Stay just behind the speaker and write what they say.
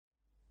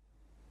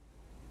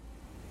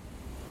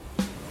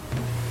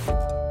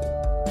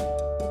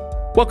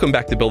Welcome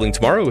back to Building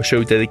Tomorrow, a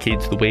show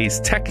dedicated to the ways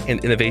tech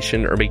and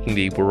innovation are making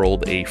the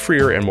world a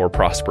freer and more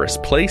prosperous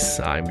place.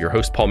 I'm your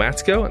host, Paul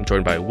Matsko. I'm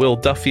joined by Will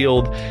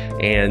Duffield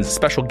and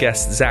special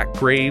guest Zach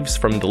Graves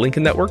from the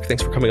Lincoln Network.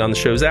 Thanks for coming on the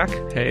show, Zach.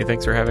 Hey,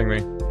 thanks for having me.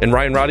 And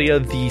Ryan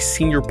Radia, the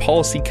Senior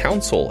Policy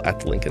Counsel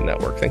at the Lincoln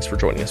Network. Thanks for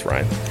joining us,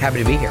 Ryan. Happy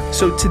to be here.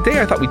 So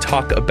today I thought we'd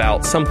talk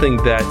about something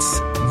that's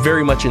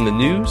very much in the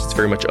news. It's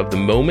very much of the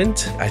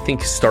moment. I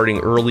think starting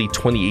early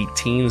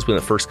 2018 is when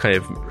it first kind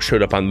of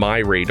showed up on my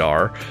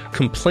radar.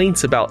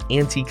 Complaints about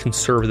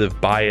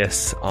anti-conservative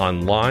bias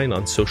online,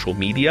 on social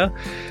media.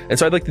 And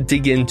so I'd like to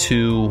dig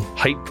into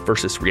hype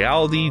versus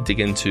reality, dig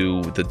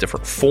into the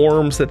different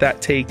forms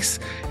that takes,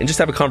 and just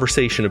have a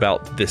conversation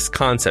about this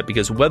concept,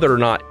 because whether or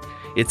not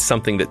it's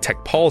something that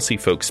tech policy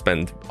folks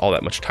spend all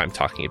that much time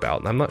talking about,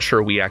 and I'm not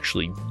sure we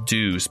actually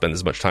do spend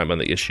as much time on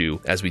the issue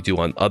as we do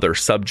on other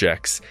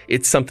subjects.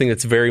 It's something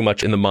that's very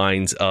much in the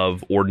minds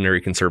of ordinary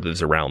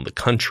conservatives around the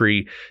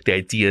country. The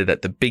idea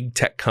that the big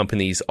tech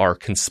companies are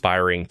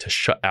conspiring to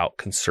shut out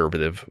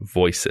conservative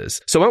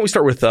voices. So why don't we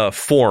start with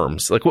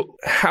forms? Like,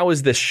 how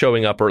is this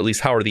showing up, or at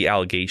least how are the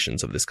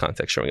allegations of this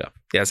context showing up?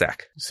 Yeah,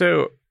 Zach.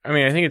 So, I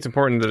mean, I think it's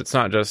important that it's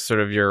not just sort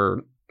of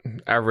your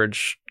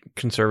average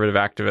conservative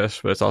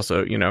activist, but it's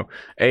also,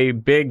 a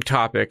big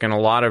topic in a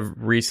lot of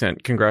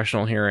recent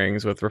congressional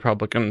hearings with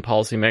Republican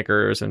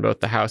policymakers in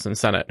both the House and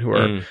Senate who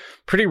are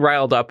pretty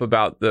riled up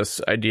about this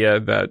idea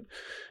that,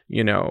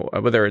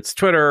 whether it's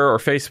Twitter or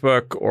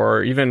Facebook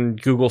or even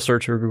Google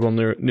search or Google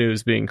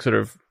News being sort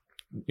of,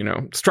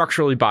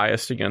 structurally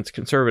biased against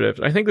conservatives.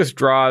 I think this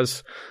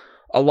draws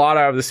a lot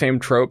out of the same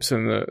tropes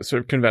in the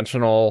sort of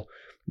conventional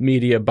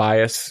media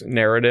bias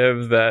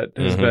narrative that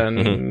has been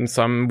in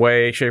some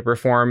way, shape, or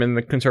form in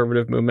the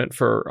conservative movement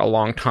for a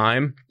long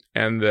time,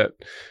 and that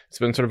it's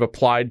been sort of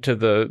applied to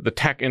the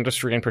tech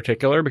industry in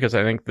particular, because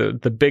I think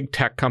the big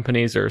tech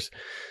companies are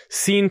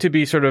seen to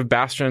be sort of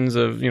bastions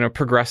of,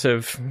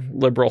 progressive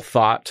liberal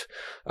thought.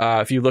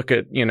 If you look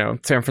at,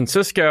 San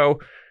Francisco,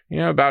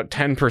 about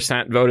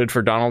 10% voted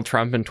for Donald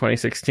Trump in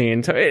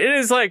 2016. So it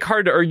is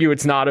hard to argue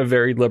it's not a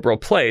very liberal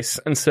place.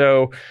 And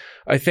so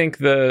I think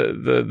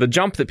the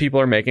jump that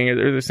people are making,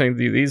 they're saying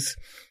these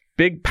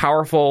big,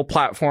 powerful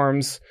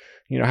platforms,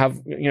 have,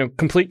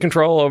 complete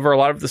control over a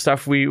lot of the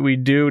stuff we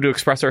do to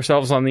express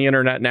ourselves on the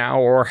internet now,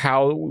 or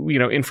how,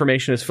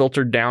 information is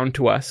filtered down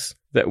to us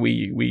that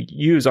we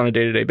use on a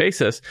day-to-day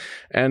basis.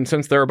 And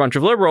since they're a bunch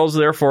of liberals,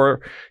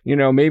 therefore,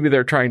 maybe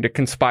they're trying to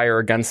conspire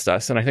against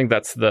us. And I think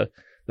that's the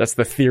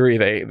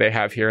theory they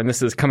have here. And this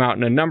has come out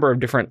in a number of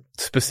different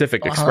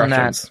specific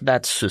expressions.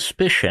 That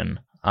suspicion,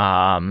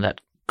 that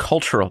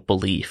cultural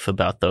belief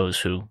about those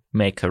who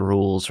make the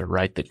rules or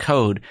write the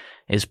code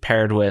is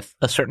paired with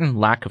a certain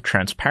lack of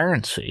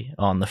transparency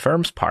on the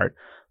firm's part,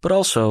 but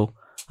also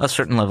a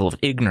certain level of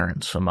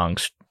ignorance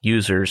amongst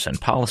users and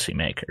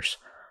policymakers.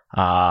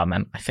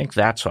 And I think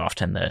that's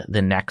often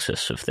the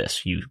nexus of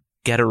this. You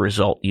get a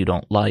result you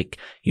don't like.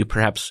 You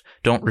perhaps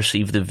don't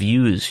receive the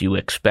views you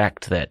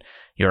expect that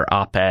your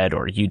op-ed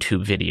or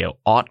YouTube video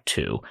ought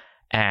to,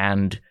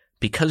 and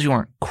because you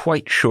aren't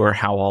quite sure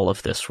how all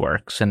of this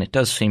works, and it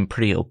does seem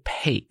pretty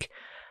opaque,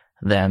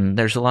 then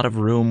there's a lot of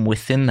room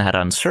within that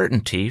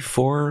uncertainty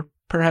for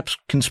perhaps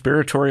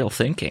conspiratorial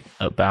thinking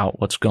about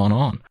what's going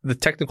on. The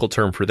technical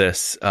term for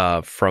this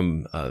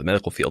from the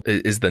medical field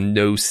is the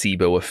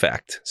nocebo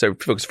effect. So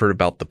folks have heard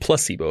about the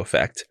placebo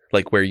effect,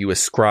 like where you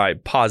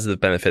ascribe positive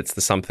benefits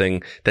to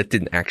something that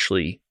didn't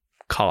actually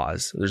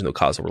cause. There's no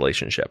causal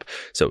relationship.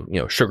 So,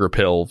 sugar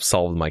pill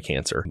solved my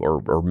cancer,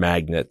 or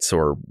magnets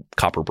or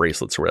copper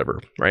bracelets or whatever,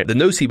 right? The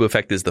nocebo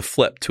effect is the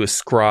flip, to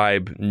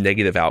ascribe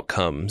negative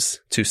outcomes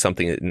to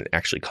something that didn't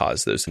actually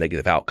cause those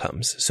negative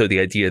outcomes. So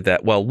the idea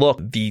that, well, look,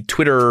 the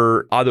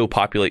Twitter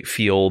auto-populate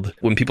field,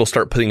 when people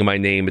start putting in my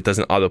name, it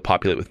doesn't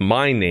auto-populate with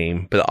my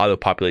name, but it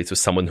auto-populates with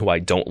someone who I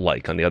don't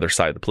like on the other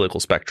side of the political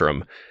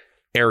spectrum.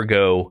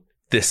 Ergo,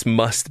 this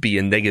must be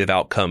a negative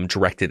outcome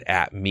directed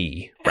at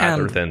me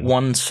rather than...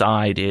 one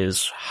side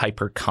is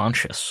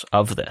hyper-conscious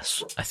of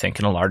this, I think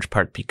in a large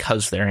part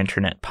because their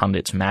internet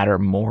pundits matter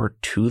more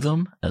to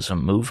them as a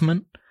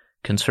movement.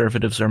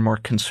 Conservatives are more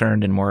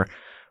concerned and more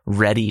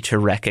ready to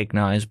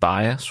recognize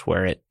bias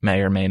where it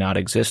may or may not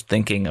exist.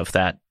 Thinking of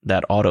that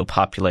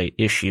auto-populate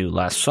issue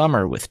last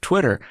summer with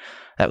Twitter,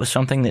 that was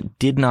something that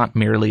did not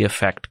merely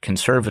affect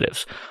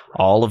conservatives.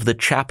 All of the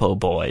Chapo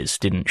boys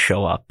didn't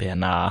show up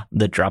in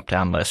the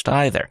drop-down list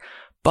either.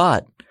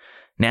 But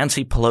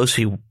Nancy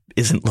Pelosi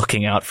isn't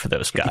looking out for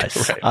those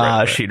guys.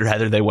 Right. She'd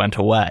rather they went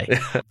away.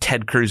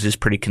 Ted Cruz is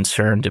pretty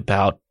concerned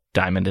about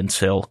Diamond and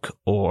Silk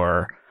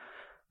or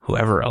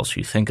whoever else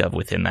you think of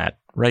within that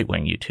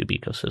right-wing YouTube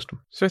ecosystem.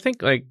 So I think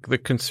the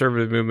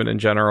conservative movement in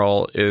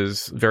general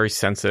is very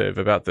sensitive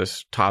about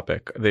this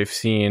topic. They've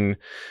seen,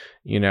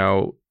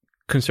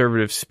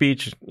 conservative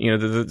speech,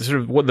 the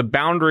sort of what the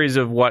boundaries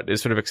of what is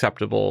sort of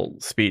acceptable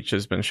speech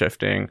has been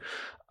shifting.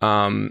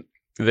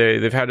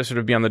 They've had to sort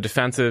of be on the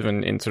defensive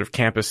and in sort of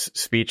campus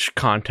speech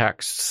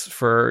contexts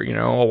for,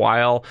 a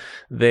while.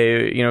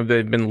 They've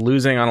been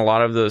losing on a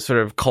lot of the sort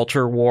of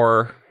culture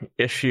war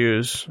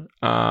issues.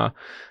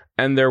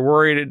 And they're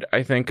worried,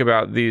 I think,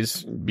 about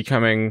these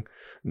becoming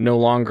no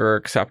longer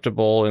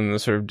acceptable in the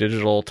sort of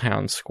digital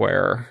town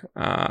square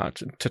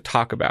to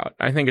talk about.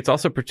 I think it's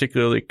also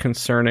particularly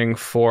concerning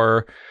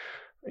for,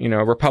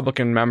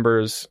 Republican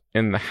members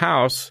in the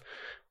House,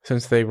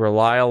 since they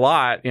rely a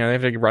lot. They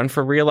have to run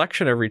for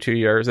re-election every 2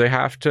 years. They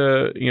have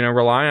to,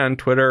 rely on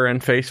Twitter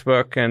and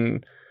Facebook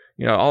and,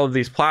 all of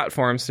these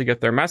platforms to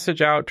get their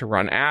message out, to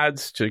run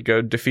ads, to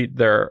go defeat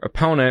their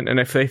opponent. And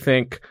if they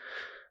think,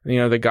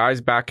 the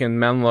guys back in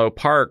Menlo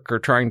Park are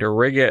trying to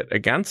rig it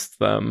against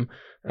them,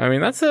 I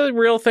mean, that's a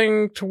real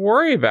thing to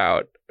worry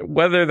about.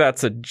 Whether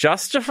that's a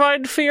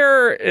justified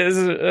fear is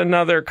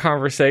another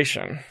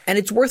conversation. And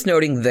it's worth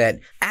noting that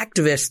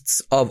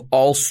activists of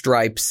all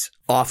stripes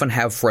often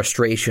have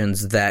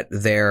frustrations that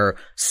their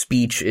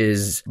speech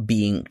is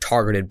being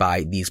targeted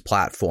by these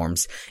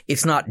platforms.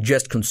 It's not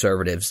just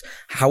conservatives.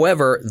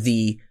 However,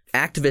 the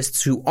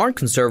activists who aren't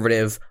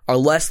conservative are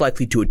less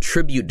likely to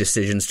attribute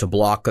decisions to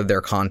block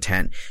their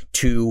content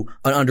to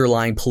an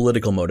underlying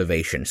political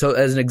motivation. So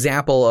as an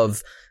example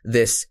of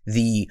this,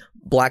 the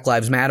Black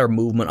Lives Matter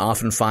movement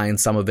often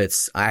finds some of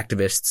its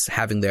activists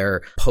having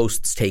their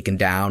posts taken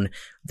down.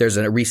 There's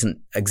a recent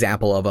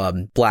example of a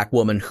black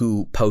woman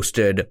who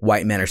posted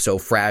 "White men are so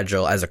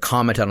fragile" as a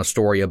comment on a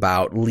story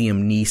about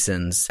Liam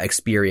Neeson's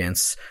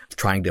experience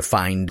trying to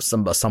find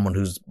someone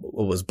who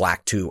was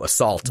black to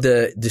assault.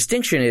 The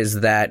distinction is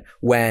that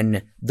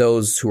when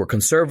those who are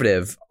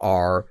conservative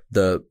are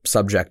the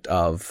subject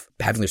of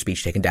having their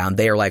speech taken down,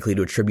 they are likely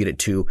to attribute it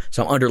to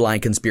some underlying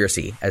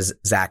conspiracy, as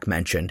Zach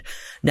mentioned.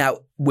 Now,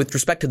 with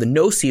respect to the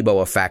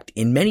nocebo effect,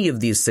 in many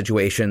of these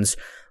situations,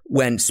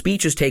 when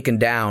speech is taken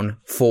down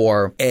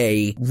for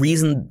a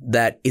reason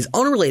that is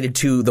unrelated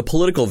to the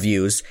political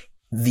views,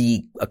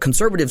 the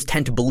conservatives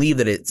tend to believe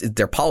that it's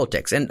their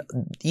politics. And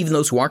even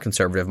those who aren't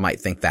conservative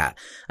might think that.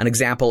 An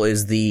example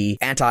is the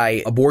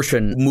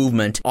anti-abortion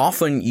movement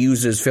often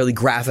uses fairly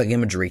graphic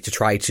imagery to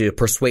try to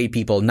persuade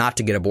people not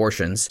to get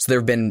abortions. So there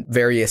have been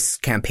various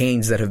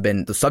campaigns that have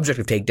been the subject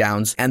of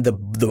takedowns. And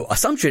the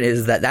assumption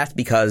is that that's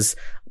because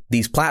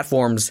these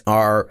platforms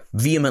are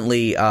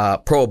vehemently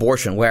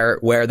pro-abortion,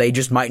 where they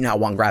just might not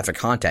want graphic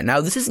content.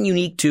 Now, this isn't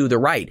unique to the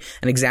right.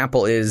 An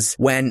example is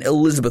when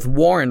Elizabeth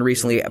Warren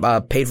recently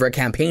paid for a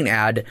campaign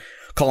ad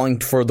calling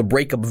for the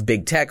breakup of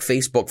big tech.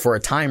 Facebook, for a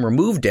time,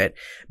 removed it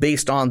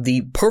based on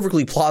the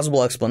perfectly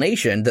plausible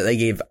explanation that they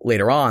gave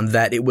later on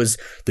that it was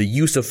the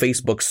use of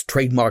Facebook's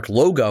trademark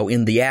logo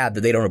in the ad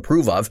that they don't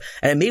approve of.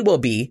 And it may well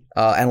be,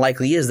 and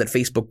likely is, that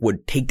Facebook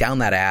would take down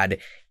that ad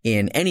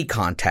in any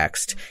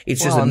context.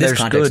 It's just in this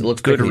context, it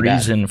looks good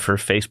reason for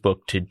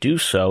Facebook to do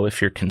so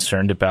if you're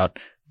concerned about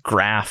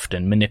graft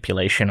and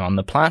manipulation on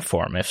the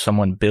platform. If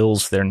someone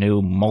bills their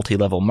new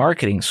multi-level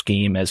marketing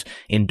scheme as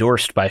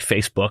endorsed by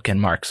Facebook and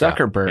Mark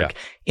Zuckerberg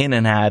in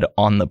an ad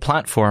on the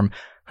platform,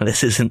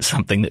 this isn't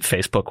something that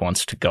Facebook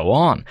wants to go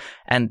on,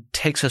 and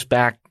takes us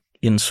back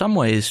in some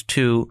ways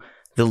to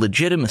the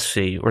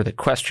legitimacy or the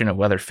question of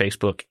whether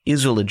Facebook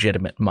is a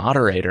legitimate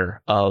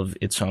moderator of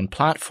its own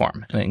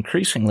platform. And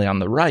increasingly on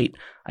the right,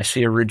 I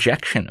see a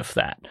rejection of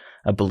that,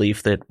 a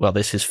belief that, well,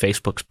 this is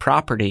Facebook's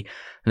property.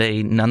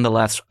 They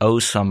nonetheless owe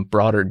some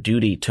broader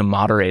duty to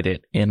moderate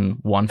it in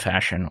one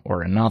fashion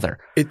or another.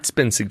 It's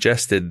been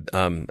suggested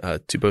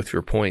to both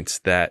your points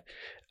that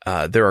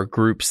there are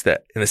groups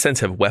that, in a sense,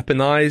 have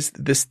weaponized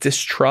this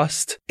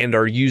distrust and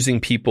are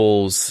using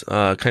people's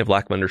kind of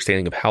lack of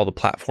understanding of how the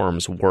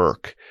platforms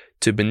work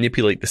to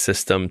manipulate the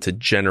system to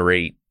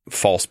generate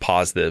false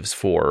positives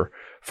for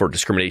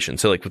discrimination.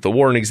 So like with the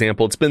Warren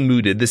example, it's been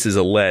mooted. This is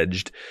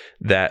alleged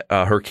that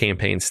her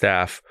campaign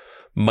staff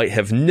might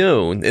have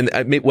known,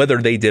 and whether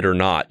they did or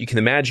not, you can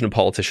imagine a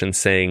politician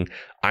saying,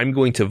 I'm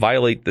going to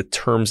violate the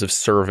terms of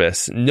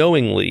service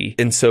knowingly,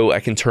 and so I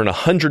can turn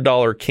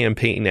 $100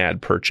 campaign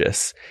ad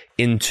purchase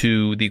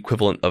into the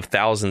equivalent of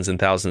thousands and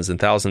thousands and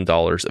thousands of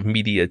dollars of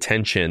media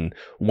attention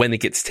when it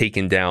gets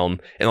taken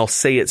down. And I'll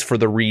say it's for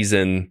the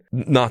reason,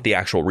 not the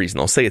actual reason.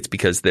 I'll say it's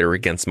because they're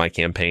against my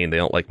campaign. They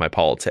don't like my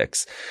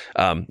politics.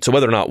 So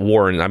whether or not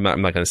Warren, I'm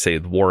not going to say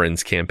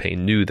Warren's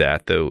campaign knew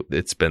that, though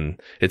it's been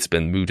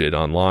mooted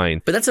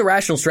online. But that's a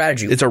rational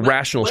strategy. It's a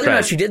rational strategy. Whether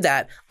or not she did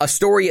that, a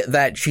story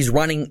that she's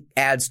running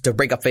ads to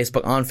break up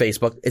Facebook on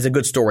Facebook is a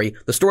good story.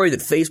 The story that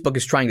Facebook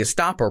is trying to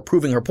stop her,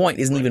 proving her point,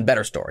 is an even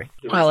better story.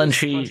 Well, and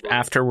she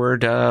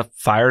afterward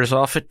fires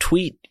off a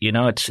tweet. You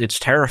know, it's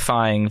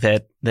terrifying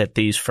that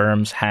these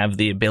firms have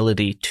the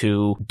ability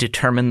to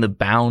determine the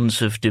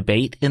bounds of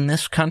debate in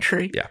this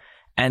country. Yeah.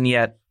 And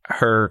yet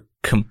her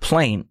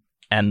complaint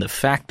and the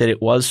fact that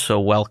it was so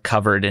well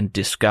covered and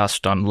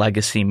discussed on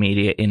legacy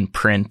media in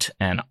print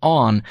and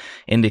on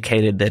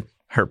indicated that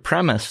her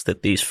premise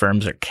that these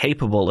firms are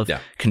capable of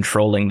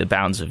controlling the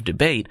bounds of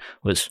debate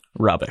was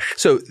rubbish.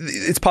 So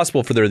it's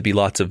possible for there to be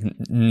lots of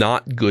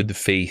not good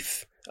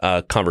faith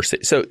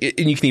conversation. So,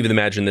 and you can even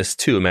imagine this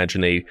too.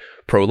 Imagine a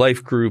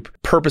pro-life group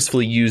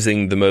purposefully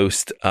using the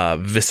most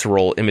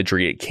visceral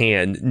imagery it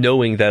can,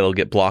 knowing that it'll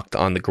get blocked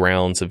on the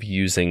grounds of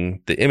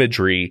using the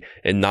imagery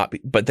and not,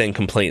 but then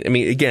complain. I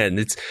mean,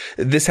 again,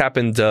 this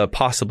happened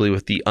possibly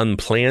with the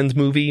Unplanned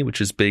movie,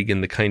 which is big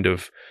in the kind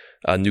of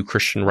new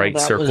Christian right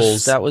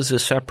circles. That was a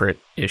separate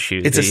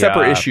issue. It's a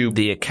separate issue.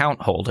 The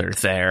account holder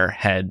there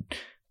had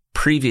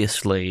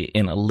previously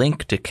in a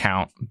linked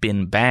account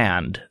been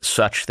banned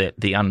such that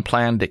the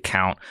Unplanned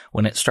account,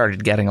 when it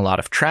started getting a lot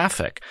of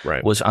traffic,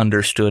 was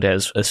understood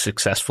as a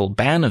successful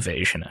ban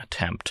evasion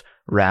attempt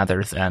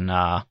rather than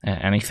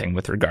anything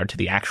with regard to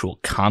the actual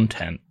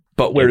content.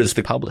 But where does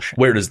the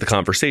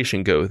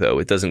conversation go, though?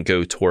 It doesn't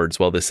go towards,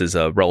 well, this is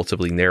a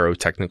relatively narrow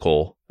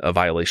technical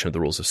violation of the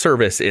rules of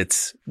service.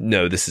 It's,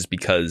 no, this is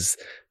because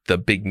the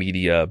big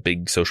media,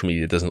 big social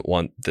media doesn't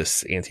want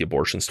this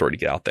anti-abortion story to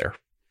get out there.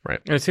 Right.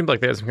 And it seemed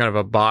like they had some kind of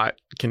a bot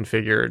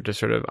configured to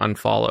sort of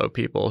unfollow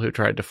people who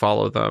tried to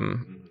follow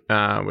them,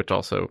 which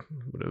also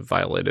would have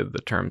violated the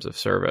terms of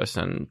service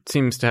and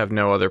seems to have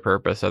no other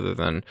purpose other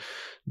than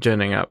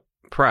ginning up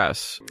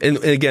press. And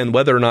again,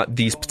 whether or not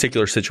these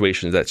particular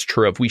situations that's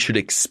true of, we should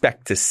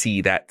expect to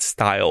see that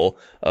style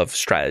of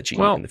strategy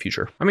in the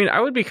future. I mean, I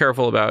would be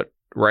careful about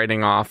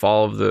writing off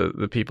all of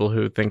the people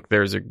who think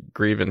there's a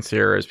grievance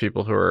here as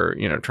people who are,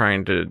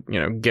 trying to,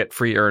 get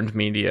free earned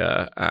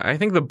media. I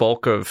think the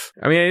bulk of,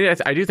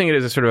 I do think it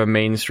is a sort of a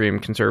mainstream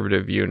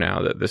conservative view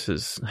now that this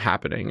is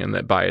happening and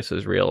that bias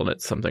is real and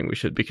it's something we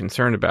should be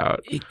concerned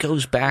about. It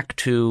goes back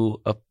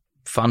to a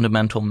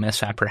fundamental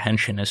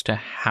misapprehension as to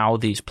how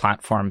these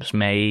platforms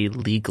may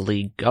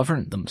legally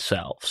govern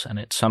themselves. And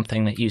it's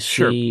something that you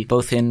see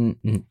both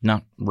in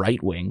not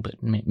right wing,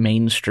 but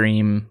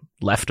mainstream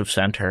left of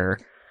center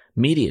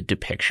media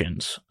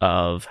depictions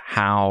of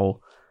how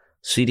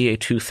CDA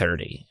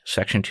 230,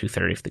 Section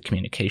 230 of the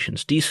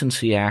Communications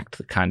Decency Act,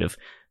 the kind of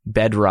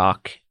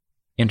bedrock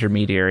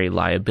intermediary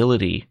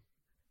liability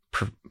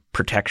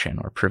protection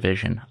or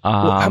provision.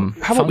 How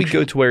about we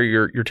go to where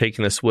you're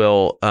taking this,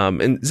 Will?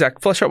 And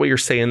Zach, flesh out what you're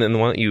saying, and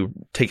why don't you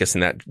take us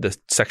in the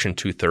Section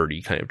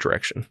 230 kind of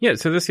direction? Yeah,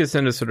 so this gets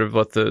into sort of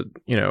what the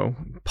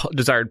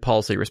desired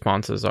policy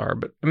responses are.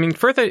 But I mean,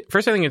 first, I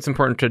think it's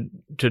important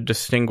to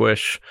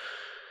distinguish,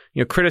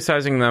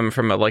 criticizing them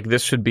from a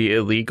this should be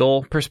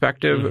illegal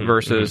perspective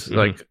versus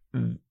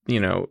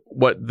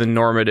what the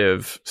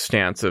normative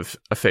stance of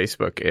a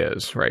Facebook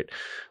is, right?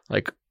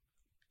 Like,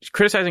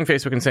 criticizing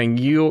Facebook and saying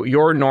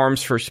your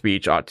norms for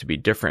speech ought to be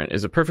different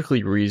is a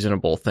perfectly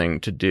reasonable thing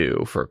to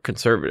do for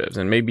conservatives.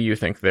 And maybe you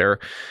think they're,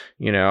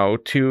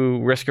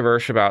 too risk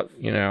averse about,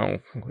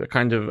 the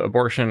kind of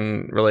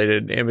abortion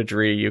related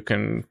imagery you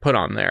can put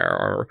on there,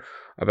 or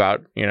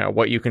about,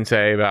 what you can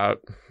say about,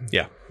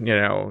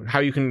 how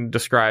you can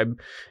describe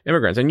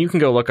immigrants. And you can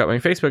go look up,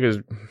 Facebook is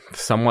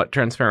somewhat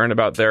transparent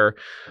about their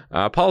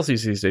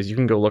policies these days. You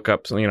can go look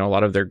up, a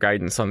lot of their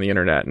guidance on the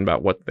internet and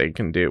about what they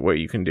can do, what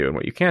you can do and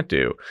what you can't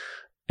do.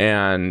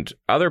 And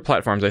other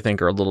platforms, I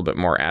think, are a little bit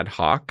more ad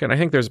hoc. And I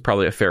think there's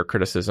probably a fair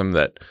criticism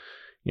that,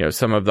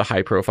 some of the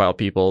high profile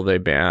people they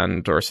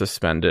banned or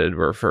suspended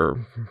were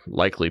for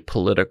likely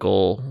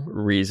political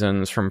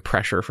reasons from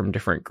pressure from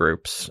different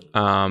groups.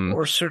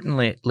 Or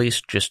certainly at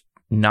least just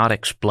not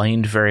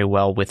explained very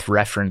well with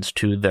reference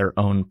to their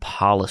own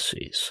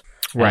policies.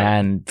 Right.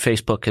 And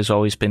Facebook has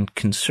always been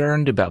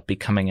concerned about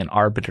becoming an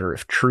arbiter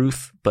of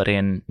truth, but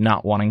in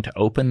not wanting to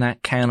open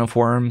that can of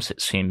worms,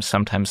 it seems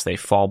sometimes they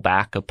fall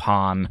back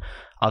upon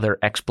other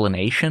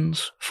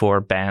explanations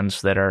for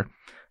bans that are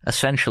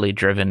essentially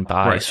driven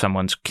by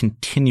someone's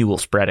continual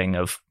spreading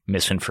of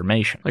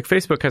misinformation. Like,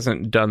 Facebook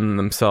hasn't done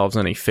themselves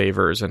any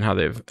favors in how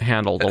they've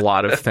handled a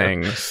lot of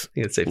things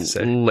it's safe to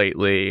say.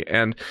 Lately.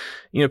 And,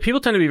 people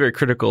tend to be very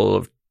critical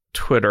of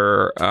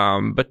Twitter,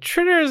 but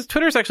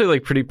Twitter's actually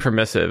pretty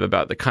permissive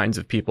about the kinds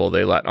of people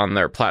they let on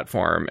their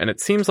platform. And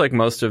it seems like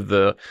most of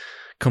the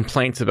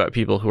complaints about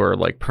people who are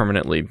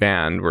permanently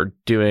banned were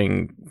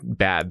doing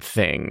bad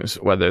things,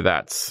 whether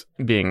that's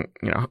being,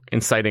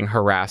 inciting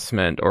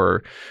harassment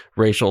or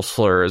racial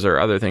slurs or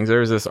other things.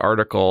 There's this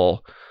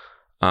article,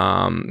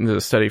 there's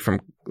a study from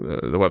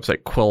the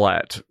website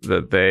Quillette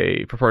that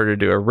they purported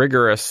to do a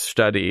rigorous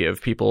study of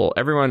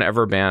everyone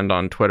ever banned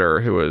on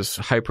Twitter who was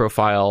high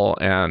profile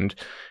and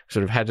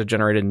sort of had to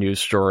generate a news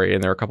story.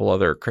 And there are a couple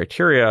other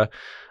criteria.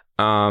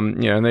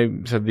 And they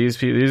said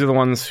these are the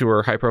ones who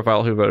were high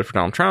profile who voted for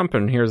Donald Trump,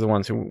 and here's the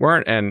ones who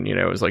weren't. And,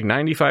 it was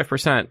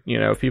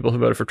 95%, of people who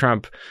voted for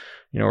Trump,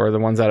 were the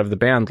ones out of the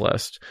banned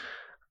list.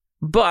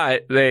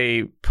 But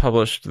they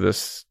published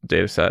this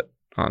data set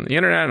on the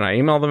internet, and I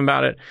emailed them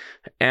about it.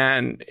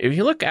 And if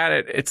you look at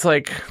it, it's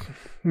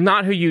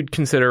not who you'd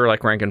consider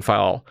rank and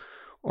file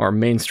or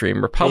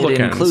mainstream Republicans.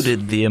 It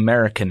included the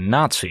American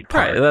Nazi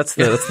part. Right, that's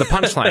the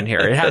punchline here.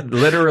 It had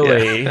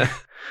literally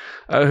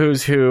a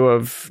who's who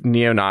of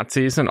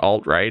neo-Nazis and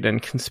alt-right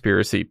and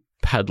conspiracy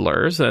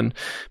peddlers. And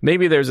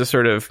maybe there's a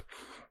sort of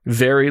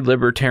very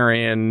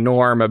libertarian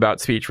norm about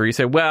speech where you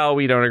say, well,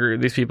 we don't agree,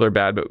 these people are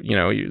bad, but,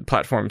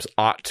 platforms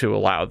ought to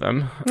allow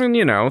them. And,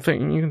 you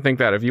can think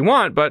that if you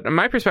want. But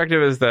my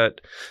perspective is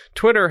that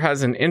Twitter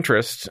has an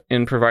interest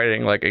in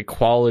providing like a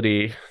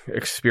quality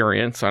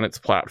experience on its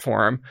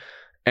platform.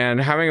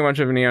 And having a bunch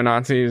of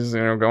neo-Nazis,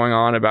 going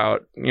on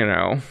about,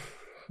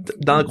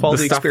 not a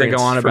quality the stuff they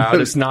go on about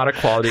is not a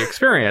quality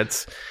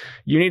experience.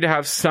 You need to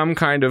have some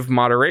kind of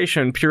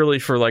moderation purely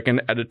for like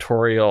an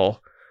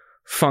editorial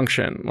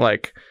function.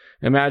 Like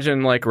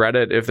imagine like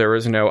Reddit if there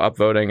was no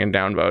upvoting and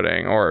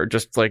downvoting, or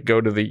just like go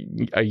to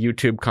a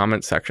YouTube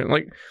comment section.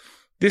 Like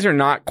these are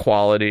not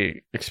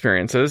quality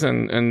experiences,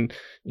 and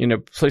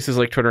places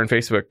like Twitter and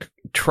Facebook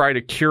try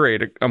to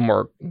curate a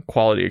more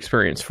quality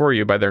experience for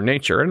you by their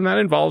nature, and that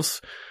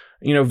involves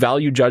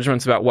value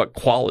judgments about what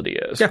quality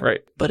is,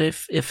 right? But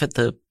if at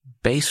the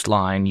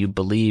baseline you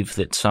believe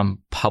that some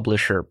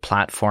publisher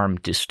platform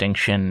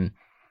distinction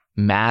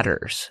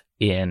matters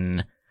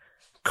in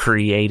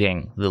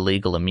creating the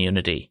legal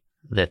immunity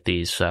that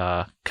these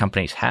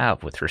companies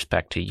have with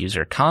respect to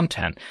user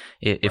content,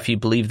 if you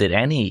believe that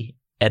any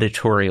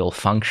editorial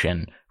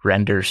function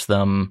renders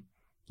them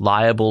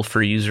liable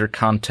for user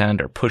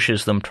content or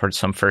pushes them towards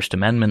some First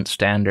Amendment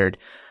standard,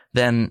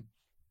 then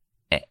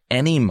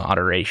any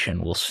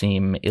moderation will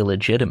seem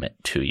illegitimate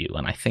to you.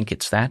 And I think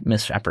it's that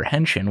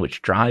misapprehension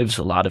which drives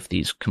a lot of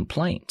these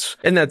complaints.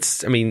 And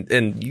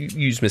and you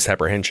use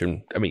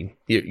misapprehension.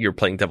 You're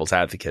playing devil's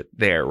advocate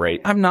there,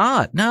 right? I'm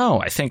not.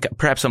 No, I think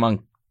perhaps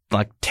among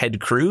like Ted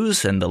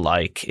Cruz and the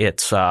like,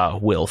 it's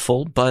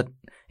willful. But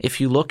if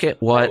you look at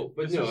what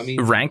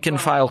rank and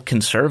file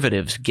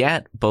conservatives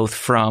get, both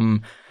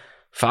from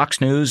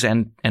Fox News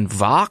and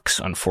Vox,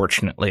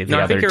 unfortunately, the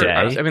other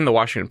day. The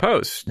Washington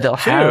Post. They'll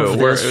have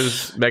where it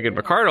was Megan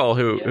McArdle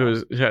who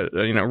was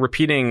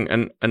repeating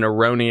an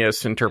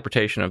erroneous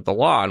interpretation of the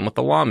law and what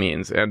the law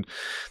means. And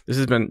this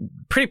has been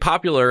pretty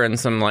popular in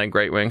some like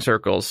right-wing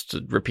circles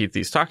to repeat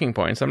these talking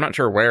points. I'm not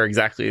sure where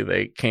exactly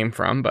they came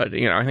from, but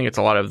I think it's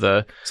a lot of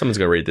the someone's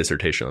going to read a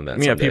dissertation on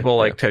that. Yeah, people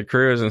like Ted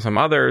Cruz and some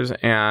others,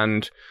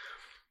 and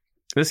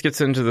this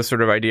gets into the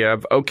sort of idea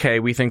of,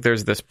 okay, we think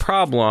there's this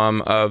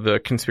problem of the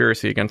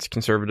conspiracy against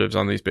conservatives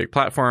on these big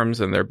platforms,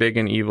 and they're big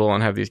and evil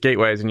and have these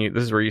gateways. And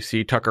this is where you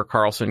see Tucker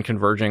Carlson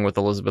converging with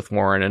Elizabeth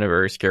Warren in a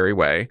very scary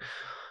way.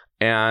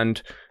 And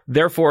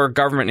therefore,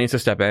 government needs to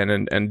step in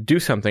and do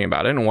something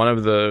about it. And one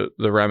of the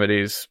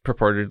remedies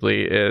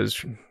purportedly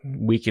is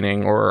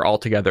weakening or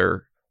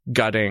altogether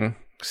gutting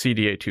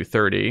CDA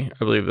 230. I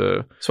believe So I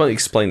want to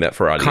explain that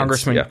for our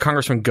audience.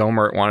 Congressman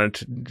Gohmert wanted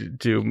to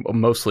do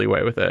mostly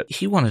away with it.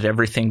 He wanted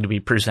everything to be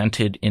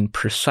presented in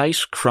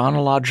precise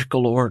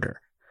chronological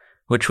order,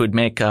 which would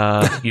make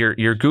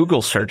your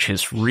Google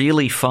searches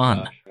really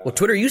fun. Well,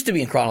 Twitter used to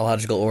be in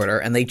chronological order,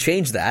 and they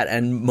changed that,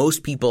 and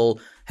most people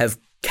have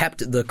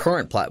kept the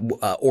current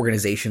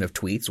organization of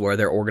tweets where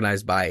they're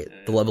organized by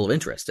the level of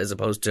interest as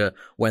opposed to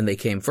when they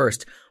came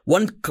first.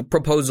 One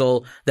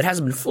proposal that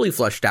hasn't been fully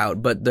fleshed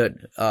out, but that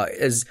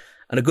is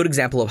a good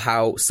example of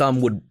how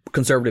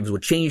conservatives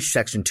would change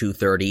Section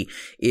 230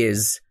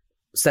 is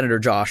Senator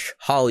Josh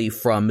Hawley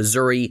from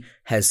Missouri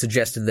has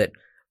suggested that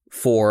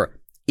for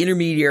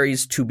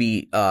intermediaries to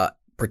be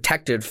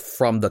protected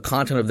from the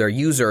content of their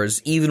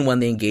users, even when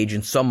they engage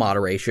in some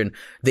moderation,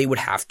 they would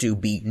have to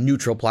be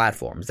neutral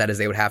platforms. That is,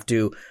 they would have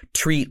to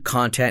treat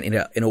content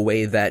in a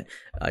way that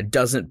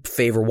doesn't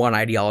favor one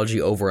ideology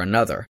over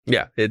another.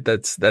 Yeah,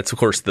 that's of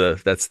course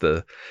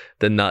the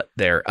nut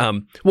there.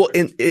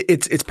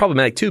 It's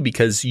problematic too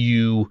because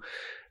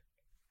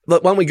why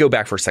don't we go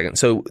back for a second?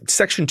 So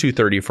Section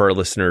 230 for our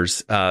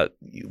listeners,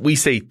 we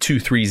say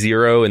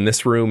 230 in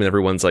this room and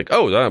everyone's like,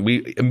 oh,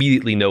 we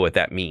immediately know what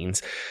that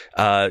means.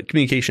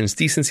 Communications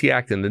Decency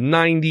Act in the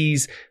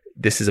 90s.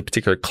 This is a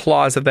particular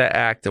clause of that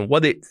act. And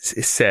what it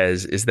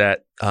says is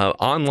that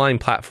online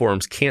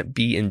platforms can't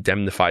be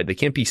indemnified. They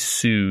can't be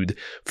sued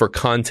for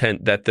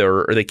content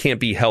or they can't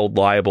be held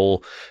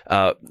liable,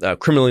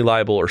 criminally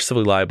liable or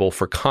civilly liable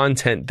for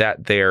content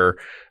that their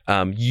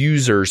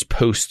users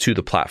post to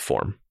the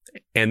platform.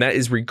 And that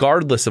is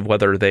regardless of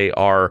whether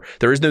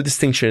there is no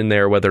distinction in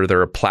there, whether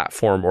they're a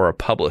platform or a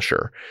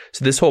publisher.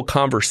 So this whole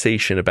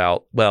conversation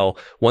about,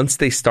 once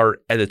they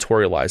start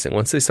editorializing,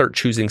 once they start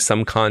choosing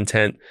some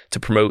content to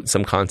promote,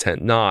 some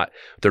content not,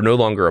 they're no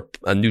longer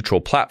a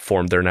neutral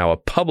platform. They're now a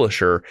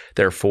publisher.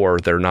 Therefore,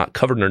 they're not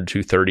covered under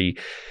 230.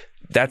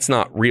 That's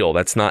not real.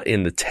 That's not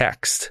in the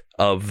text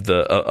of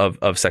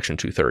Section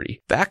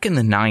 230. Back in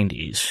the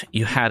 90s,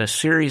 you had a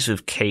series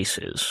of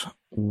cases,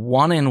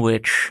 one in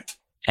which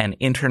an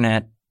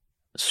internet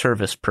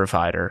service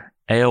provider,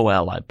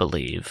 AOL, I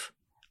believe,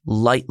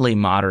 lightly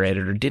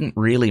moderated or didn't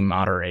really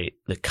moderate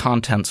the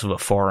contents of a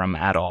forum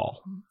at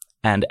all.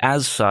 And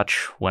as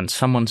such, when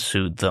someone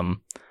sued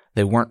them,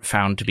 they weren't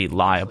found to be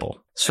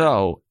liable.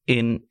 So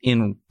in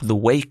the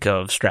wake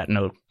of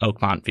Stratton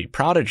Oakmont v.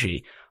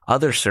 Prodigy,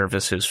 other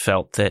services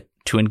felt that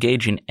to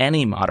engage in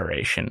any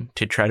moderation,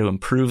 to try to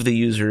improve the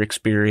user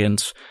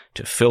experience,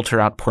 to filter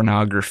out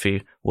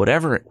pornography,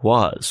 whatever it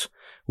was,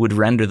 would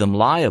render them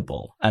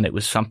liable. And it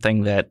was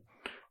something that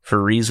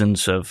for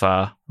reasons of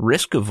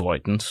risk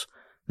avoidance,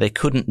 they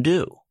couldn't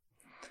do.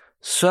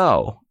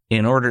 So,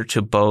 in order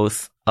to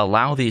both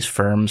allow these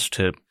firms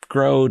to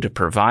grow, to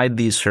provide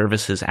these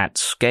services at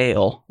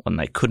scale when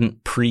they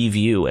couldn't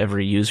preview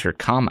every user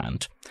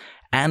comment,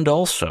 and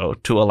also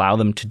to allow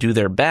them to do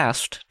their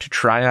best to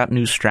try out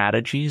new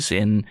strategies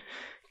in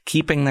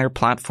keeping their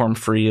platform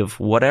free of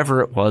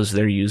whatever it was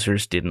their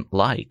users didn't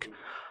like.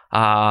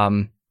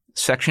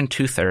 Section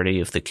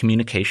 230 of the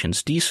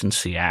Communications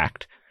Decency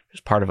Act,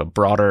 as part of a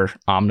broader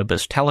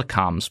omnibus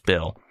telecoms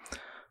bill,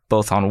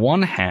 both on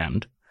one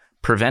hand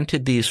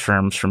prevented these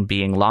firms from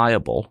being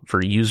liable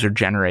for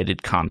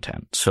user-generated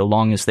content, so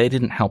long as they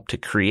didn't help to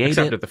create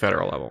Except it. at the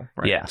federal level,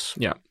 right? Yes.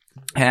 Yeah.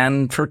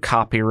 And for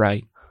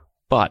copyright.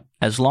 But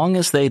as long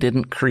as they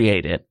didn't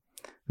create it,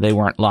 they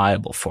weren't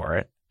liable for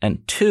it.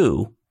 And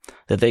two,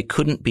 that they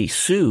couldn't be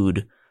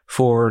sued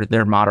for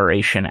their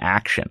moderation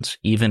actions,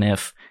 even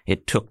if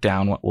it took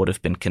down what would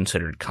have been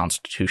considered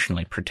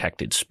constitutionally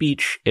protected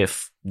speech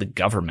if the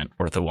government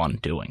were the one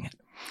doing it.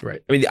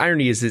 Right. I mean, the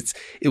irony is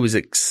it was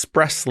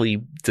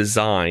expressly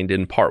designed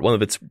in part. One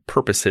of its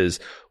purposes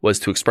was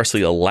to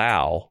expressly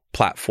allow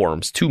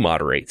platforms to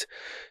moderate.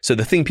 So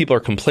the thing people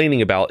are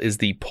complaining about is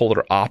the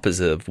polar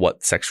opposite of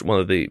what one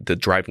of the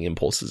driving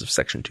impulses of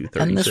Section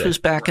 230. And this was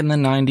back in the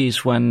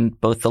 90s when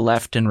both the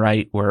left and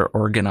right were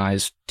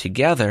organized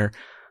together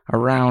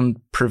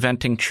around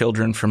preventing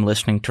children from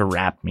listening to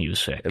rap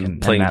music and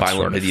playing violent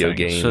sort of video thing.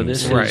 games. So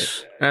this Right.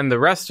 is And the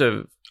rest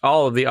of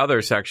all of the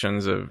other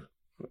sections of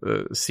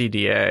the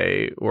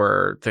CDA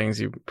were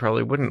things you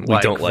probably wouldn't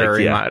like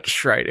very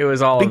much, right? It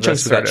was all big of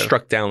chunks this of sort that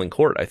struck down in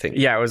court, I think.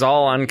 Yeah, it was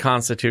all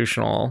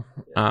unconstitutional,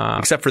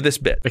 except for this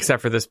bit.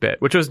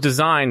 Which was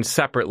designed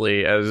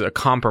separately as a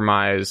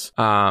compromise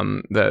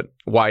that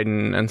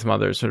Wyden and some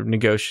others sort of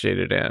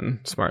negotiated in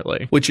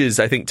smartly. Which is,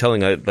 I think,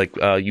 telling,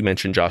 you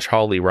mentioned Josh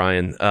Hawley,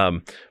 Ryan,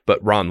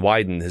 but Ron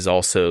Wyden has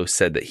also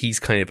said that he's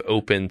kind of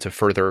open to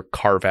further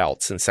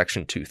carve-outs in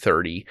Section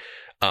 230.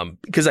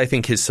 Because I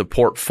think his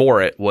support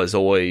for it was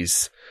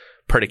always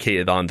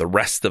predicated on the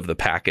rest of the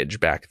package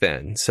back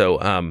then.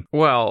 So,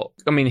 well,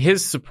 I mean,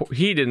 his support,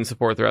 he didn't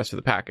support the rest of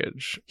the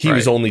package. He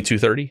was only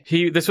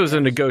 230? This was a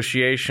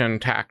negotiation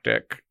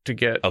tactic to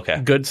get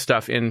good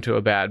stuff into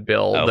a bad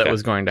bill that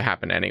was going to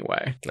happen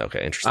anyway.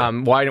 Okay,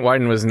 interesting.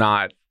 Wyden was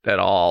not at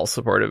all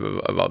supportive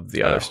of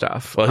the other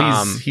stuff.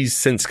 Well, he's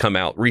since come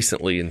out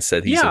recently and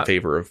said he's in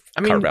favor of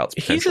carve-outs.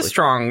 He's a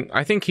strong.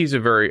 I think he's a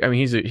very. I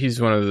mean,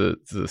 he's one of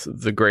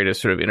the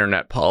greatest sort of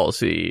internet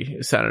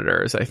policy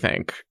senators, I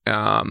think.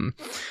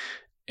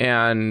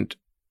 And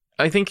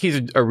I think he's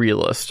a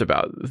realist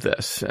about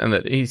this, and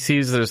that he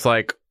sees there's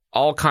like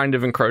all kind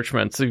of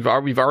encroachments.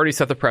 We've already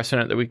set the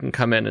precedent that we can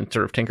come in and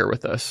sort of tinker with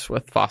this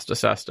with FOSTA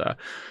SESTA,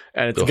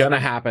 and it's going to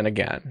happen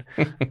again.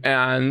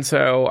 And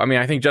so, I mean,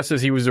 I think just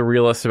as he was a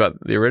realist about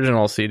the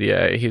original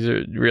CDA, he's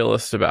a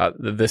realist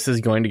about that this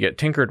is going to get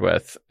tinkered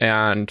with.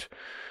 And,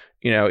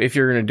 you know, if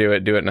you're going to do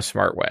it in a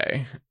smart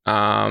way.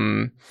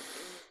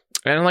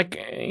 And like,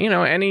 you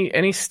know,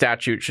 any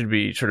statute should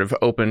be sort of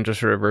open to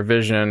sort of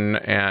revision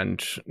and,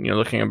 you know,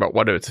 looking about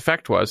what its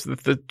effect was.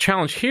 The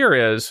challenge here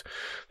is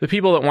the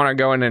people that want to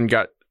go in and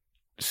get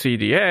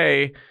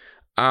CDA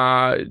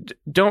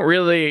don't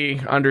really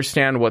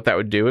understand what that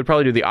would do. It would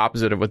probably do the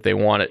opposite of what they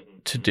want it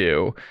to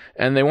do.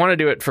 And they want to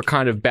do it for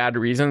kind of bad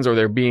reasons, or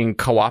they're being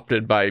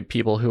co-opted by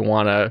people who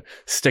want to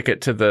stick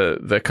it to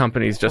the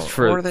companies just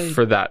for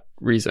that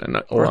reason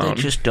alone. Or they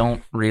just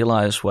don't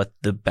realize what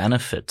the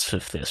benefits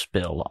of this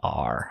bill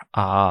are.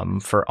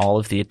 For all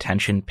of the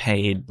attention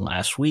paid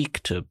last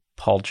week to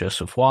Paul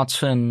Joseph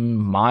Watson,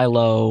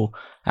 Milo,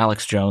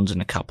 Alex Jones,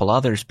 and a couple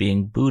others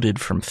being booted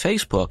from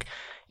Facebook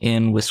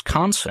in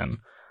Wisconsin,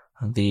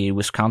 the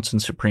Wisconsin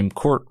Supreme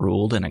Court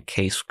ruled in a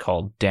case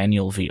called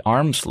Daniel v.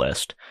 Arms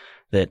List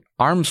that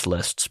Arms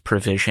List's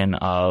provision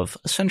of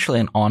essentially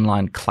an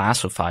online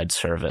classified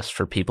service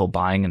for people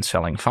buying and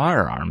selling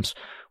firearms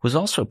was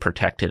also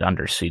protected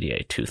under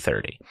CDA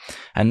 230.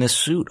 And this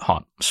suit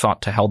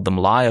sought to hold them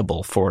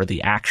liable for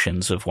the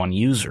actions of one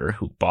user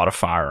who bought a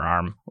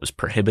firearm, was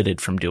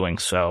prohibited from doing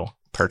so,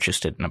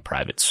 purchased it in a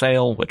private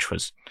sale, which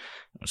was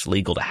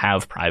legal to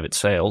have private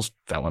sales.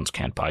 Felons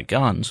can't buy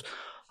guns.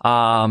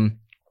 And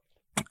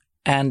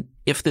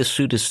if this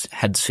suit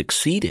had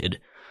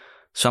succeeded,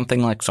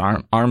 something like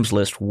Arms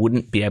List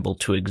wouldn't be able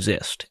to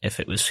exist if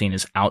it was seen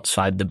as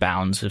outside the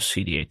bounds of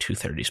CDA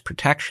 230's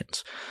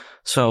protections.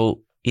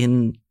 So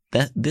in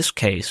this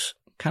case,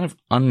 kind of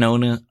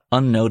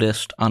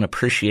unnoticed,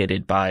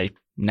 unappreciated by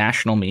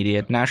national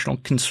media, national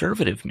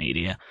conservative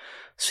media,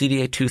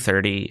 CDA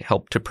 230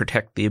 helped to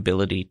protect the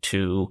ability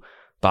to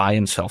buy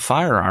and sell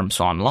firearms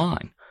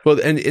online.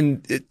 Well,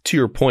 and to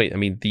your point, I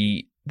mean,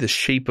 the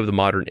shape of the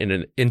modern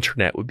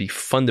internet would be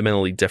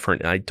fundamentally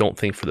different, and I don't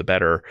think for the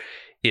better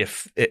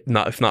if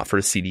not for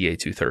the CDA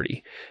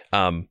 230.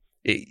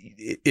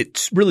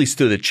 It really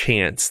stood a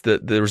chance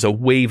that there was a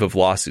wave of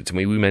lawsuits. I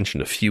mean, we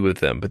mentioned a few of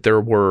them, but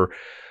there were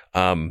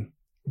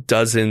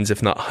dozens,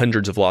 if not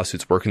hundreds of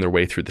lawsuits working their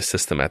way through the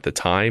system at the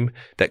time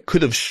that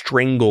could have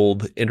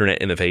strangled internet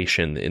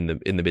innovation in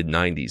the mid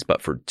 90s,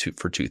 but for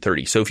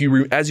 230. So if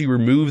as you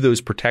remove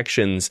those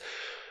protections,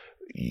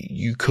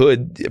 you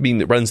could,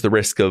 it runs the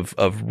risk of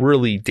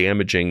really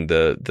damaging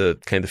the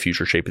kind of the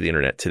future shape of the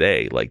internet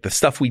today. Like the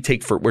stuff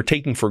we're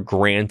taking for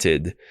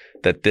granted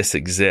that this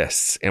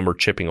exists, and we're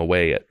chipping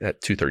away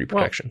at 230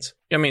 protections.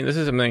 Well, this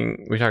is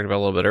something we talked about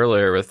a little bit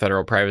earlier with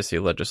federal privacy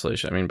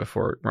legislation.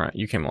 Before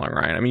you came along,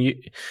 Ryan.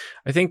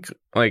 I think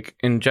like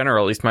in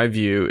general, at least my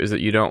view is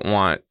that you don't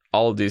want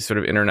all of these sort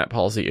of internet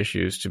policy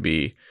issues to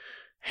be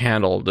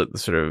handled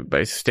sort of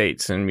by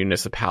states and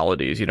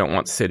municipalities. You don't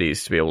want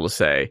cities to be able to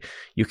say,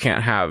 you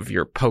can't have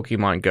your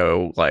Pokemon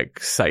Go like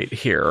site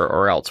here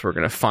or else we're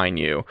going to fine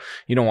you.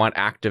 You don't want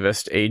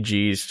activist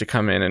AGs to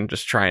come in and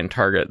just try and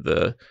target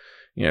the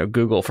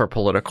Google for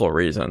political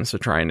reasons to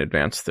try and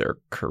advance their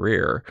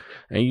career.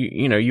 And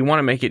you want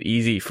to make it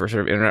easy for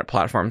sort of internet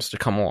platforms to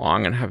come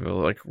along and have a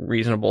like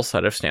reasonable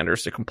set of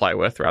standards to comply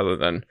with, rather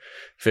than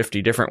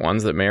 50 different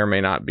ones that may or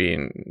may not be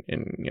in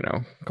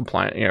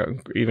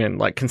compliant, even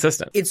like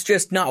consistent. It's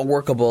just not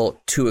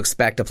workable to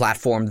expect a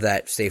platform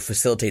that, say,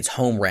 facilitates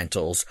home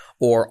rentals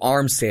or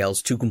arms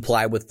sales to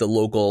comply with the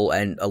local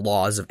and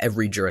laws of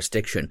every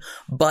jurisdiction.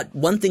 But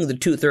one thing the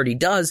 230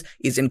 does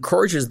is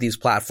encourages these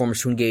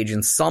platforms to engage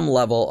in some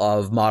level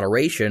of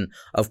moderation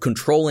of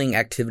controlling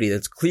activity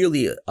that's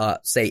clearly,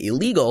 say,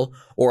 illegal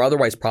or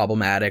otherwise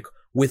problematic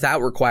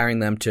without requiring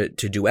them to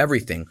do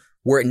everything.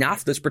 Were it not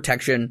for this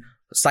protection,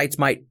 sites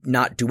might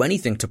not do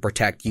anything to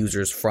protect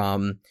users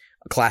from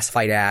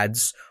classified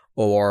ads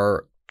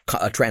or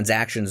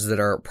transactions that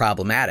are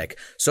problematic.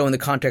 So in the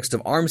context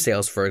of arms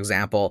sales, for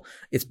example,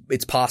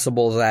 it's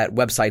possible that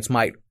websites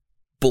might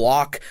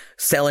block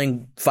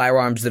selling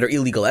firearms that are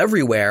illegal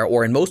everywhere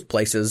or in most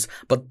places,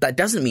 but that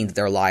doesn't mean that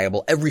they're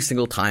liable every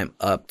single time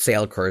a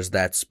sale occurs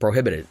that's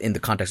prohibited. In the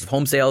context of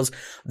home sales,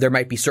 there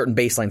might be certain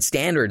baseline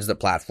standards that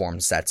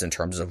platform sets in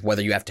terms of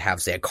whether you have to have,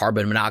 say, a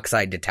carbon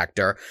monoxide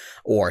detector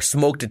or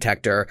smoke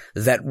detector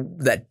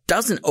that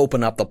doesn't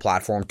open up the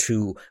platform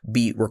to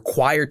be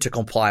required to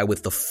comply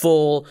with the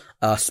full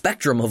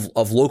spectrum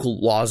of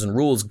local laws and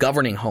rules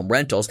governing home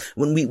rentals.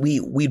 When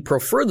we'd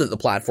prefer that the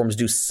platforms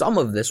do some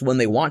of this when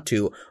they want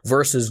to,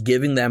 versus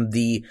giving them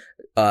the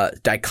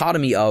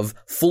dichotomy of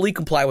fully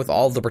comply with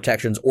all of the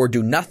protections or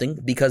do nothing,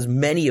 because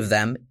many of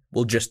them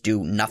will just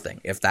do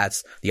nothing if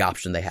that's the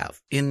option they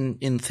have.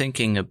 In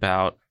thinking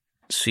about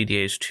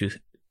CDA's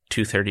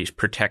 230's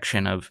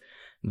protection of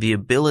the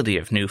ability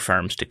of new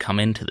firms to come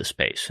into the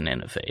space and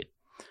innovate,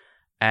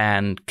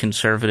 and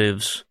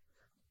conservatives,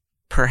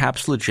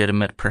 perhaps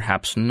legitimate,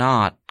 perhaps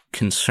not,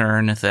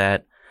 concern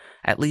that,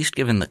 at least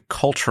given the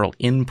cultural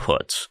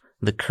inputs,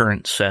 the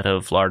current set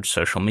of large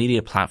social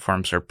media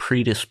platforms are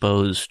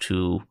predisposed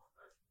to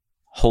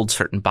hold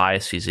certain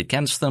biases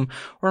against them,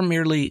 or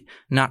merely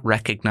not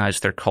recognize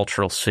their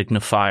cultural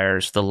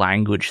signifiers, the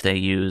language they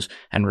use,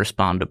 and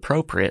respond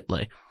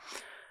appropriately.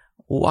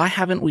 Why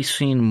haven't we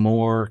seen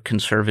more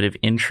conservative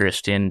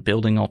interest in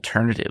building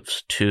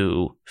alternatives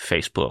to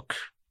Facebook,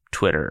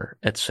 Twitter,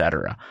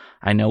 etc.?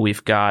 I know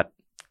we've got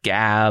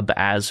Gab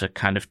as a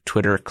kind of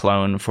Twitter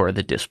clone for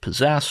the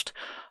dispossessed.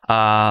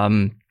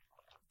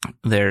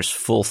 There's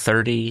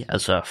Full30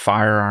 as a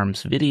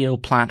firearms video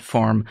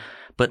platform,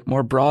 but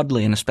more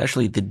broadly, and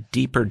especially the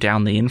deeper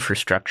down the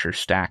infrastructure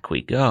stack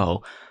we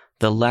go,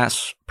 the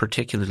less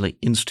particularly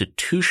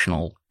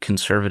institutional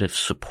conservative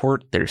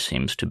support there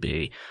seems to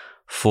be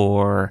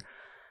for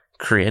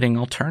creating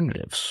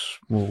alternatives.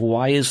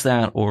 Why is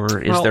that,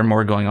 or is there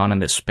more going on in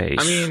this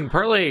space?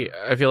 Partly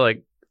I feel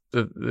like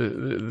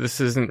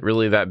this isn't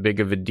really that big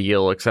of a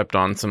deal, except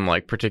on some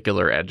like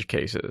particular edge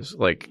cases.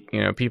 Like,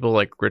 people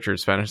like Richard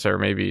Spencer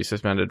may be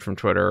suspended from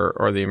Twitter,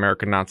 or the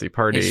American Nazi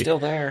Party. He's still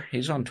there.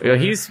 He's on Twitter.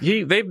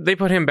 They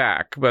put him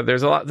back, but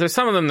there's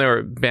some of them that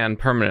were banned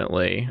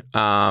permanently.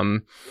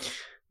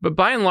 But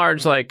by and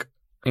large, like,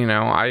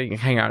 I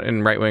hang out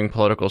in right-wing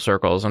political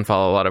circles and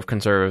follow a lot of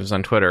conservatives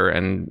on Twitter,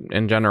 and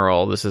in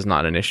general, this is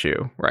not an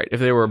issue, right?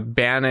 If they were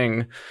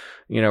banning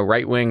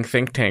right-wing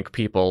think tank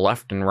people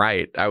left and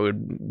right, I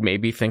would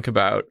maybe think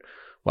about,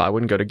 well, I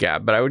wouldn't go to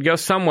Gab, but I would go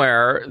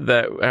somewhere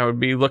that I would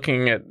be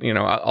looking at,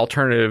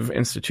 alternative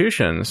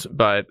institutions.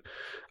 But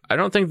I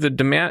don't think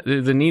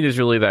the need is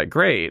really that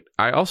great.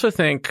 I also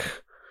think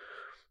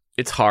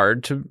it's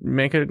hard to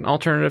make an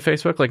alternative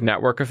Facebook. Like,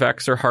 network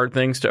effects are hard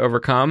things to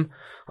overcome.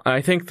 I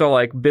think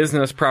the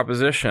business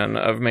proposition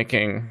of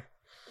making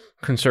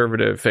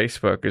conservative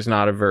Facebook is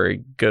not a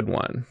very good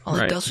one. Well,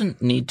 right? It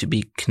doesn't need to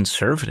be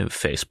conservative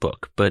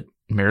Facebook, but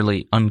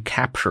merely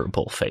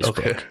uncapturable Facebook.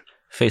 Okay.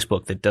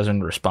 Facebook that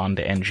doesn't respond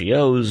to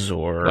NGOs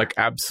or... like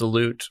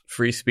absolute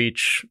free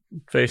speech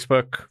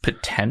Facebook?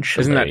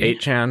 Potentially. Isn't that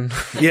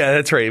 8chan? Yeah,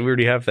 that's right. We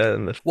already have that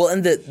in the... Well,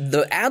 and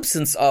the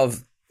absence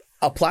of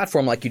a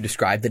platform like you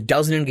described that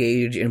doesn't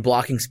engage in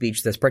blocking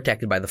speech that's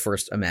protected by the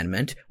First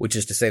Amendment, which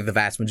is to say the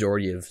vast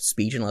majority of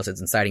speech, unless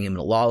it's inciting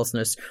imminent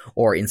lawlessness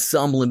or in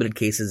some limited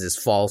cases is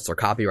false or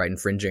copyright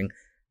infringing.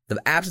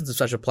 The absence of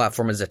such a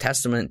platform is a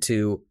testament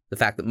to The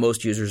fact that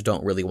most users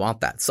don't really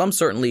want that. Some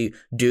certainly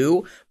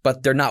do,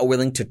 but they're not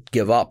willing to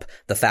give up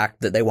the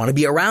fact that they want to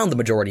be around the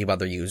majority of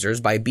other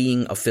users by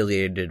being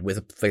affiliated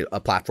with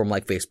a platform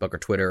like Facebook or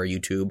Twitter or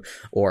YouTube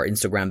or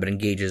Instagram that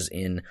engages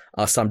in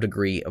some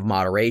degree of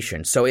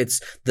moderation. So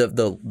it's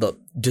the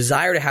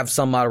desire to have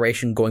some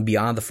moderation going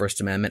beyond the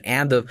First Amendment,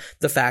 and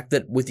the fact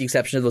that, with the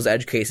exception of those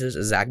edge cases,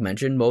 as Zach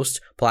mentioned,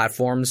 most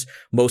platforms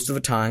most of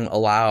the time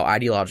allow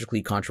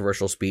ideologically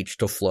controversial speech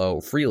to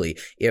flow freely.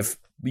 If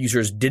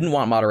users didn't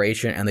want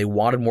moderation and they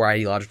wanted more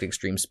ideologically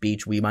extreme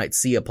speech, we might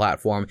see a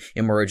platform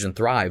emerge and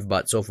thrive.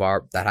 But so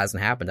far, that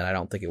hasn't happened, and I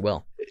don't think it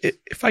will.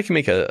 If I can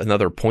make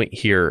another point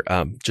here,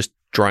 just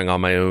drawing on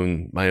my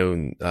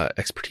own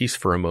expertise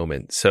for a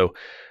moment. So,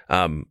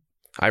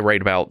 I've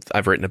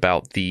written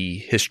about the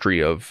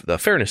history of the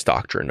fairness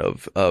doctrine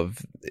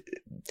of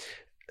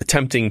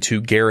attempting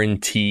to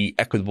guarantee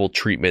equitable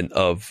treatment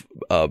of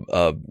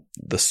a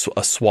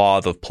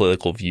swath of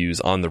political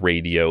views on the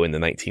radio in the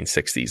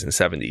 1960s and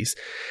 70s.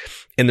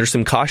 And there's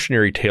some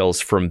cautionary tales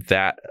from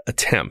that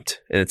attempt.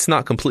 And it's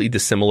not completely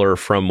dissimilar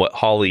from what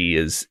Hawley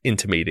is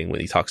intimating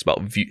when he talks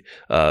about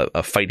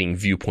fighting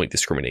viewpoint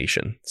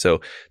discrimination.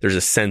 So there's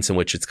a sense in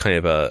which it's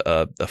kind of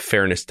a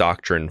fairness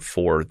doctrine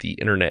for the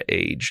internet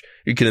age.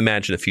 You can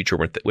imagine a future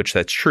which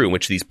that's true, in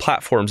which these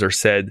platforms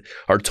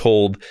are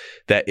told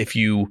that if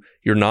you're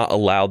not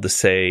allowed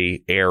to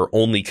air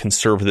only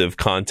conservative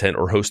content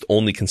or host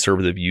only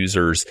conservative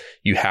users,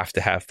 you have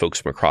to have folks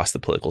from across the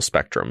political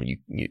spectrum,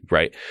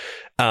 right?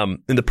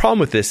 And the problem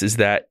with this is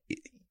that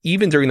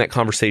even during that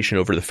conversation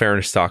over the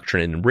fairness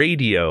doctrine in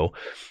radio,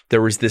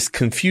 there was this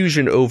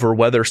confusion over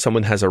whether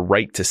someone has a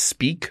right to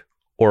speak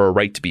or a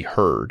right to be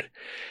heard.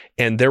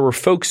 And there were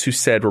folks who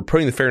said, we're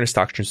putting the fairness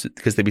doctrine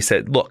because they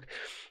said, look,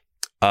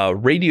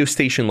 radio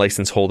station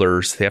license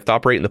holders, they have to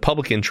operate in the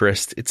public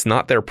interest. It's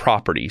not their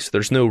property. So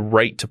there's no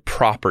right to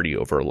property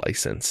over a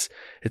license.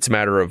 It's a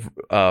matter of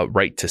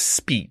right to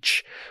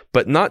speech,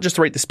 but not just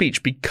the right to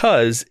speech,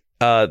 because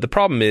the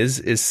problem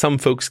is some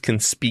folks can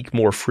speak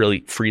more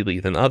freely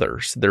than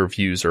others. Their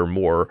views are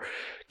more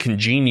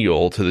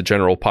congenial to the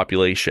general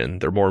population.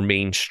 They're more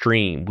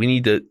mainstream. We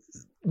need to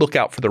look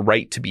out for the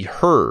right to be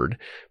heard.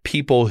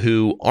 People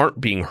who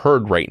aren't being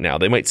heard right now,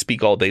 they might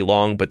speak all day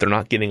long, but they're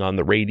not getting on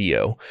the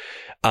radio.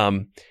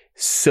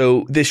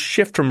 So this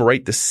shift from a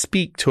right to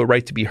speak to a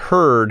right to be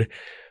heard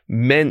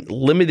meant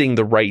limiting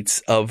the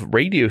rights of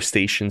radio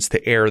stations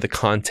to air the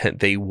content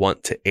they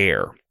want to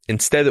air.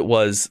 Instead, it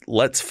was,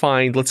 let's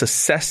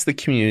assess the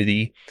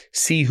community,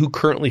 see who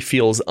currently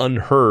feels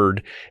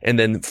unheard, and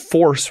then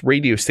force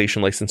radio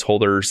station license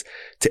holders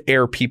to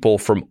air people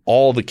from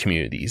all the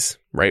communities,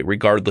 right?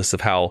 Regardless of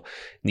how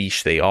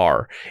niche they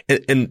are.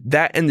 And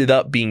that ended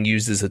up being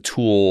used as a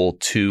tool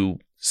to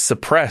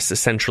suppress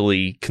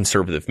essentially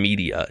conservative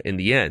media in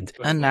the end.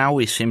 And now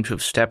we seem to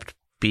have stepped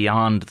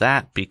beyond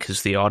that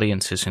because the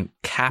audience isn't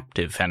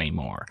captive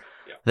anymore.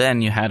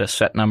 Then you had a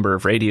set number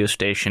of radio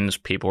stations.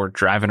 People were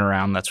driving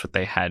around. That's what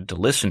they had to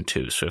listen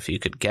to. So if you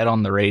could get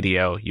on the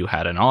radio, you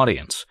had an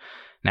audience.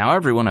 Now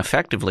everyone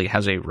effectively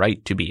has a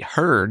right to be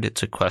heard.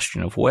 It's a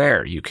question of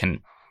where. You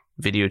can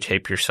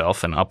videotape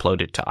yourself and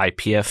upload it to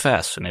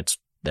IPFS, and it's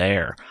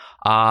there.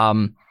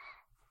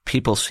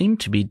 People seem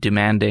to be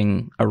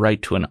demanding a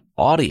right to an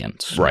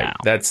audience now. Right.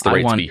 That's the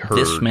right to be heard. I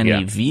want this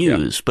many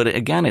views. Yeah. But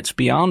again, it's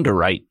beyond a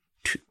right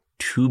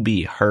to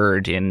be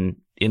heard in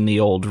the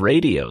old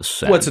radio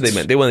sense. What's what they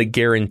meant? They want to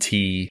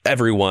guarantee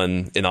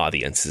everyone an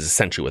audience is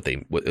essentially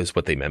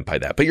what they meant by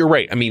that. But you're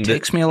right. I mean, it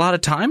takes me a lot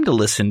of time to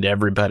listen to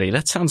everybody.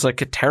 That sounds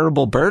like a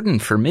terrible burden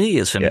for me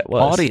as an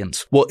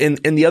audience. Well, and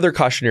the other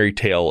cautionary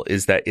tale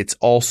is that it's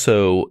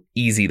also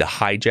easy to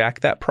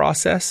hijack that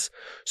process.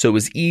 So it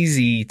was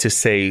easy to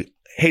say,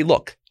 hey,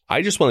 look,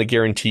 I just want to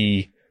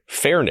guarantee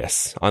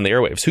fairness on the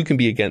airwaves. Who can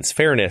be against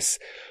fairness?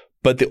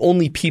 But the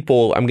only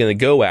people I'm going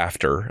to go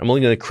after, I'm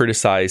only going to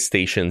criticize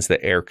stations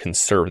that air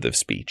conservative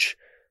speech,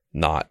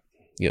 not,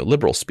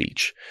 liberal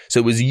speech. So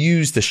it was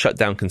used to shut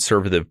down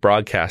conservative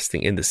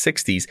broadcasting in the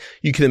 60s.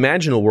 You can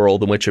imagine a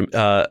world in which,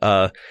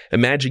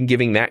 imagine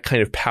giving that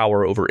kind of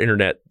power over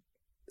internet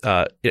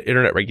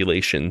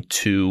regulation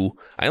to,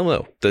 I don't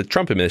know, the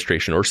Trump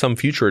administration or some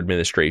future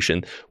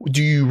administration.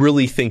 Do you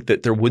really think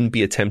that there wouldn't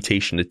be a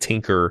temptation to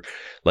tinker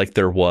like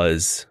there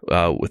was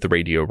with the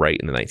radio right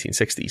in the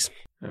 1960s?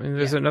 I mean,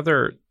 there's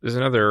another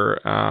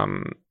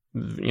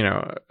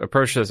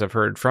approach to this I've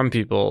heard from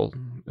people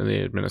in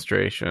the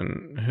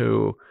administration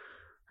who,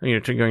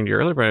 going to your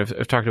earlier point,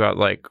 have talked about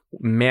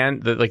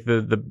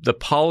the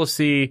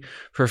policy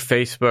for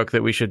Facebook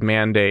that we should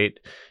mandate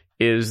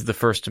is the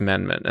First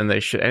Amendment, and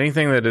they should,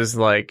 anything that is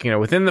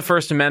within the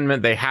First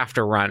Amendment, they have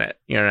to run it,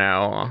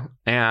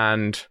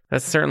 and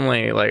that's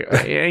certainly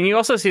and you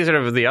also see sort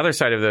of the other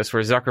side of this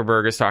where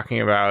Zuckerberg is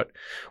talking about,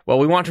 well,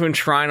 we want to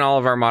enshrine all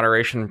of our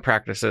moderation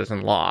practices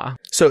in law.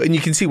 So, and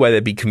you can see why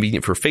that'd be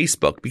convenient for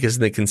Facebook, because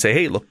they can say,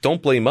 hey, look,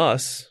 don't blame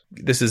us.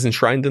 This is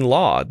enshrined in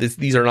law.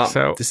 These are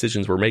not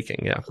decisions we're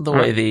making. Yeah. The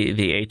way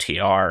the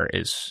ATR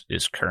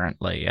is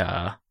currently,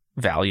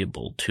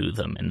 valuable to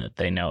them in that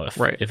they know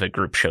Right. if a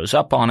group shows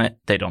up on it,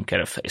 they don't get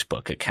a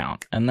Facebook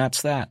account. And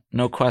that's that.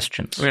 No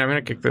questions. I mean, I'm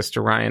going to kick this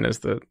to Ryan as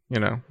the,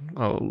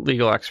 a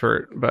legal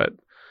expert, but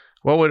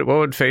what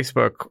would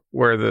Facebook,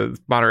 where the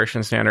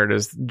moderation standard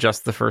is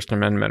just the First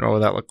Amendment, what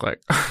would that look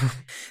like?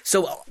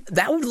 So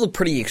that would look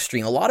pretty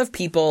extreme. A lot of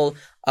people,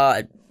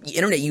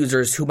 internet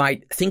users who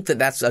might think that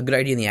that's a good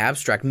idea in the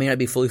abstract may not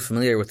be fully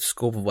familiar with the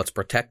scope of what's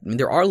protected. I mean,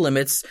 there are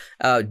limits,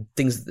 content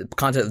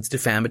that's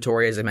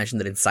defamatory, as I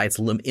mentioned, that incites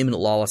imminent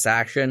lawless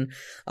action.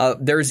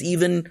 There's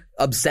even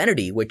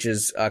obscenity, which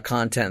is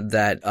content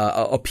that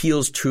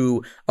appeals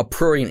to a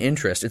prurient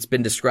interest. It's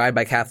been described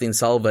by Kathleen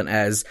Sullivan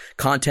as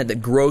content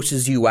that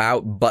grosses you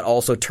out but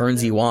also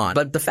turns you on.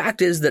 But the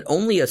fact is that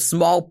only a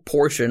small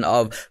portion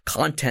of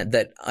content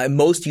that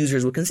most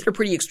users would consider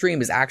pretty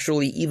extreme is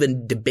actually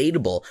even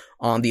debatable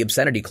on the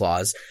obscenity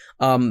clause.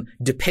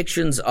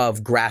 Depictions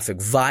of graphic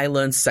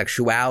violence,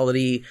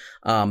 sexuality,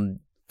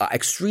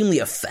 extremely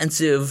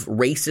offensive,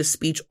 racist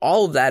speech,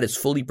 all of that is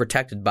fully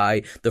protected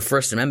by the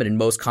First Amendment in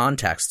most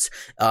contexts.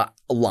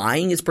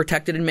 Lying is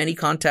protected in many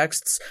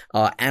contexts.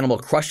 Animal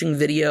crushing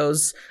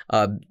videos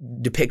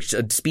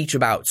depict speech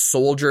about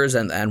soldiers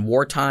and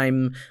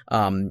wartime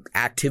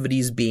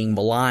activities being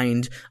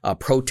maligned,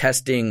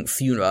 protesting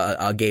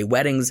gay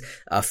weddings,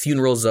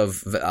 funerals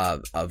of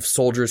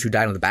soldiers who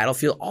died on the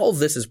battlefield. All of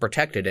this is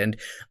protected. And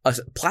a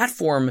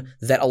platform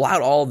that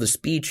allowed all of the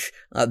speech,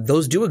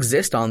 those do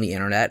exist on the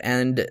internet,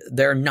 and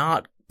they're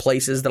not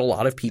places that a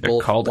lot of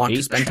people want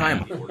to spend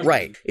time on.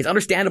 Right. It's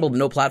understandable that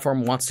no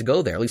platform wants to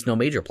go there, at least no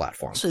major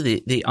platform. So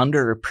the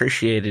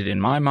underappreciated in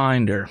my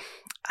mind, or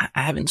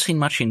I haven't seen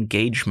much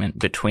engagement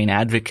between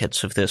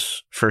advocates of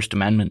this First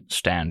Amendment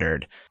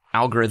standard,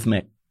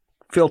 algorithmic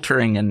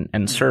filtering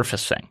and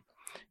surfacing.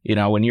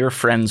 When you're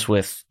friends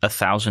with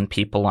 1,000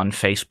 people on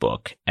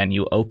Facebook and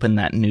you open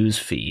that news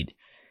feed,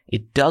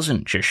 it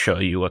doesn't just show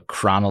you a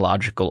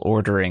chronological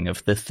ordering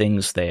of the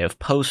things they have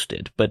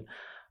posted, but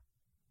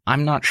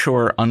I'm not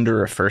sure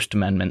under a First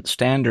Amendment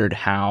standard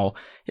how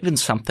even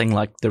something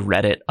like the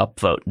Reddit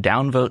upvote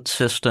downvote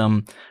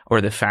system,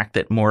 or the fact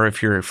that more of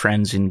your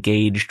friends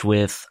engaged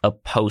with a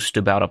post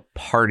about a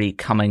party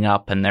coming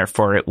up and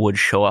therefore it would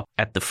show up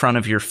at the front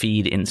of your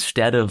feed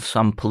instead of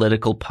some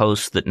political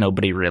post that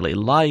nobody really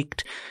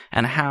liked,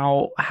 and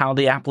how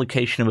the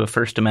application of a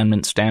First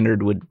Amendment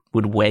standard would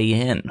weigh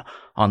in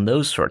on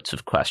those sorts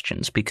of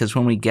questions. Because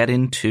when we get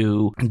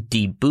into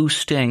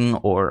deboosting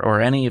or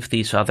any of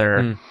these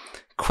other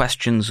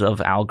questions of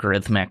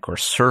algorithmic or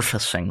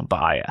surfacing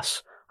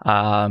bias,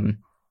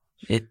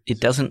 it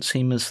doesn't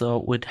seem as though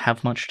it would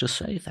have much to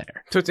say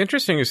there. So it's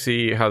interesting to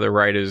see how the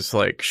right is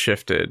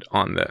shifted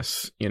on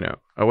this,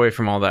 away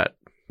from all that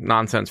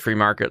nonsense free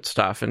market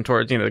stuff and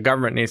towards, the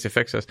government needs to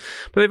fix this.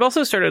 But they've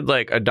also started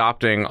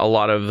adopting a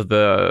lot of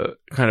the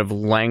kind of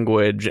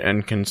language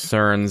and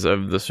concerns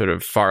of the sort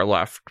of far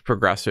left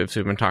progressives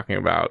who've been talking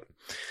about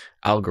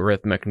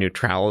algorithmic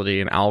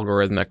neutrality and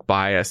algorithmic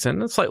bias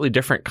in a slightly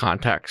different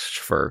context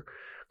for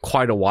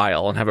quite a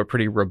while and have a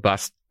pretty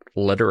robust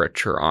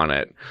literature on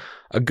it.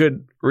 A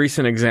good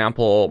recent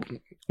example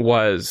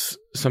was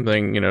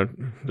something, that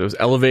was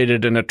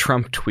elevated in a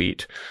Trump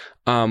tweet,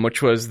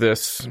 which was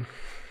this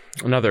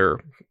another,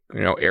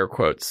 air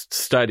quotes,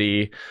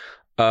 study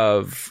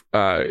of,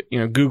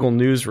 Google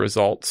News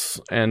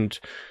results. And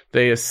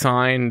they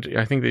assigned,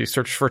 I think they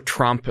searched for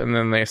Trump, and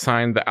then they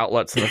assigned the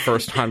outlets in the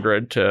first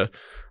 100 to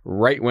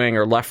right wing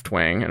or left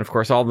wing, and of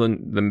course all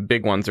the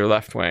big ones are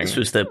left wing. This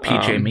was the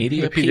PJ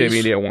Media piece? PJ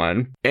Media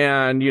one,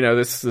 and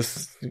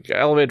this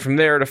elevated from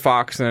there to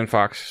Fox, and then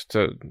Fox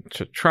to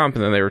Trump,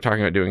 and then they were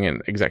talking about doing an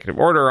executive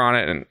order on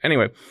it. And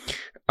anyway,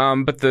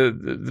 but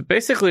the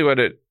basically what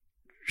it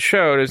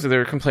showed is that they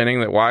were complaining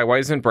that why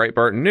isn't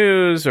Breitbart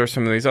News or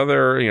some of these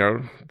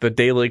other, the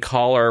Daily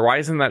Caller, why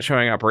isn't that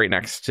showing up right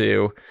next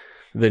to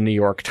the New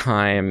York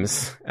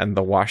Times and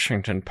the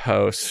Washington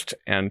Post?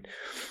 And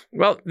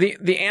well,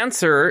 the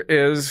answer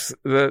is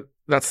that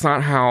that's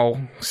not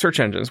how search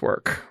engines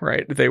work,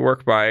 right? They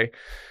work by,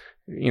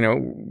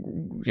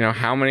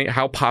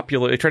 how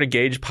popular, they try to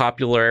gauge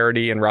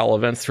popularity and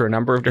relevance through a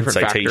number of different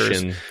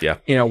factors.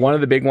 Yeah. One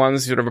of the big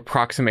ones sort of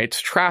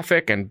approximates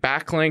traffic and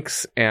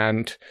backlinks,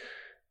 and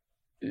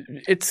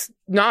it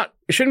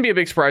shouldn't be a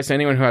big surprise to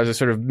anyone who has a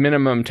sort of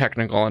minimum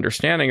technical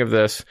understanding of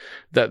this,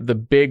 that the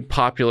big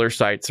popular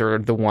sites are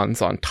the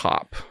ones on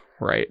top,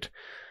 right?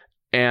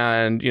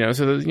 And,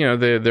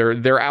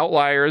 their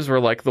outliers were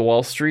like the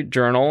Wall Street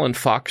Journal and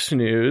Fox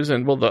News.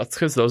 And well, that's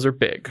because those are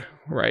big,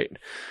 right?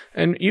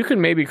 And you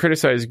can maybe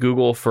criticize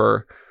Google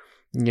for,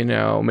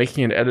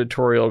 making an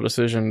editorial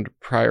decision to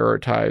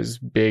prioritize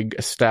big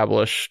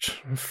established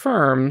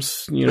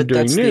firms, but doing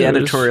that's news. The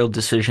editorial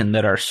decision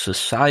that our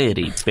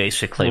society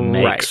basically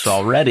makes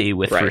already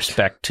with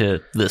respect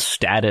to the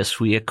status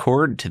we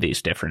accord to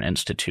these different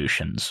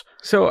institutions.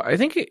 So I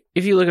think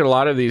if you look at a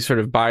lot of these sort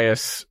of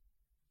bias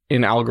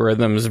in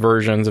algorithms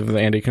versions of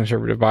the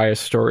anti-conservative bias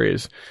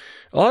stories,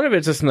 a lot of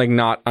it's just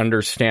not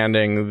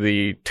understanding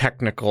the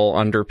technical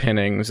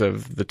underpinnings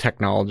of the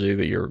technology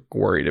that you're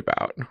worried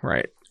about,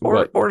 right?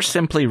 or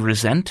simply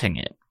resenting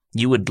it.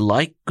 You would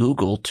like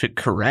Google to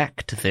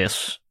correct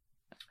this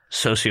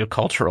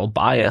sociocultural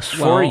bias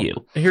for you.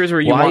 Here's where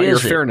you want your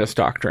fairness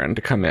doctrine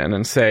to come in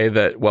and say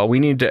that, well, we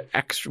need to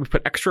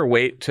put extra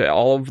weight to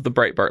all of the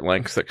Breitbart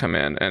links that come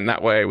in, and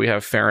that way we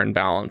have fair and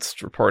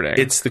balanced reporting.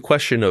 It's the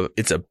question of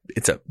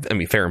I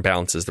mean, fair and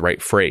balanced is the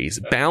right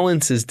phrase.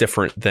 Balance is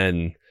different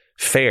than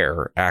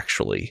fair,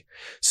 actually.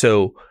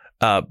 So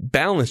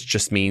balance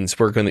just means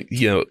we're going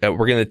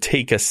to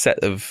take a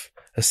set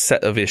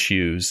of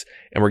issues,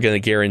 and we're going to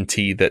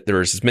guarantee that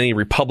there's as many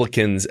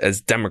Republicans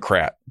as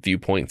Democratic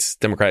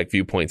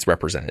viewpoints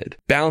represented.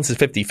 Balance is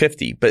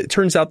 50-50, but it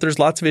turns out there's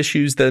lots of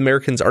issues that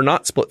Americans are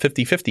not split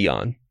 50-50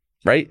 on,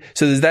 right?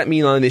 So does that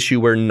mean on an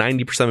issue where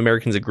 90% of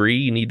Americans agree,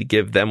 you need to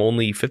give them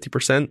only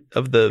 50%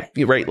 of the,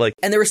 right? Like,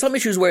 and there are some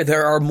issues where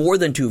there are more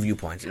than two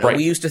viewpoints. Right.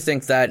 We used to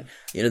think that,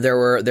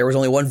 there was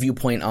only one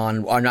viewpoint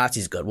on are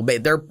Nazis good? Well,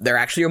 there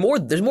actually are more.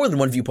 There's more than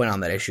one viewpoint on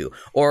that issue.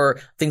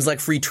 Or things like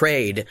free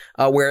trade,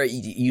 where it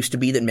used to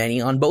be that many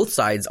on both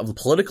sides of the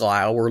political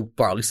aisle were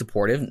broadly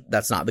supportive.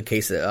 That's not the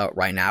case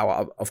right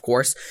now, of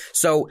course.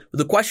 So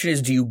the question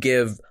is, do you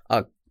give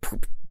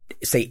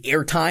say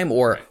airtime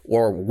or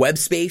web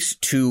space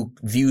to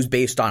views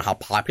based on how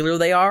popular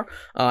they are?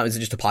 Is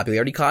it just a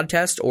popularity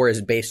contest, or is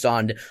it based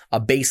on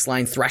a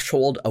baseline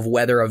threshold of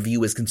whether a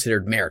view is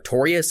considered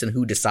meritorious, and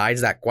who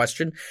decides that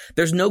question?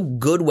 There's no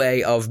good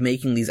way of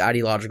making these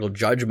ideological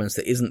judgments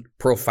that isn't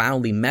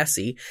profoundly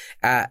messy.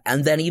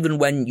 And then even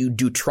when you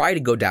do try to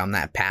go down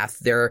that path,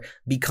 there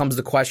becomes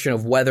the question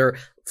of whether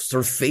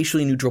sort of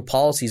facially neutral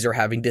policies are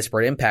having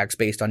disparate impacts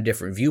based on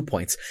different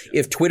viewpoints.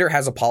 If Twitter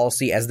has a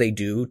policy, as they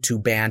do, to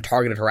ban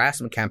targeted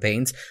harassment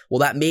campaigns, well,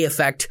 that may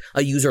affect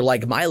a user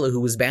like Mila,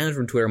 who was banned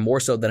from Twitter, more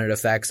so than it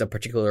affects a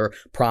particular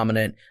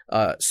prominent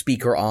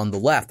speaker on the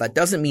left. That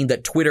doesn't mean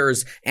that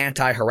Twitter's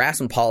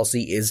anti-harassment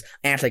policy is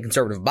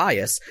anti-conservative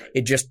bias.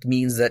 It just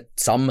means that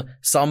some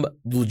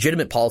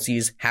legitimate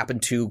policies happen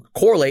to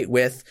correlate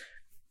with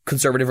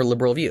conservative or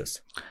liberal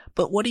views.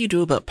 But what do you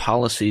do about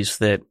policies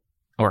that,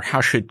 or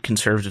how should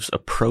conservatives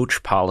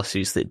approach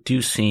policies that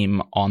do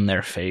seem on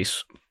their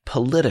face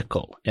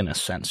political in a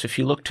sense? If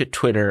you look to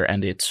Twitter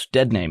and its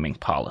dead naming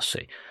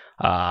policy,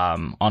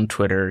 on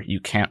Twitter, you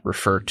can't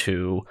refer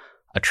to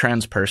a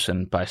trans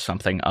person by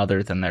something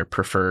other than their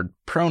preferred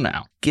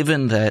pronoun.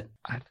 Given that,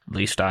 at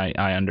least I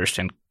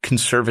understand,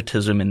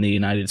 conservatism in the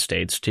United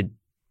States to,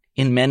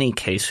 in many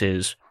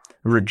cases,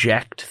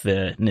 reject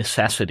the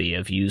necessity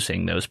of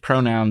using those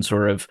pronouns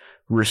or of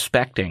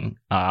respecting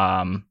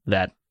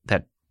that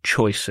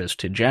choice as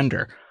to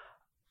gender.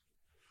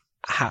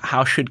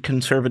 How should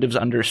conservatives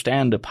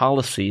understand a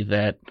policy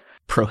that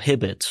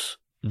prohibits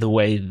the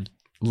way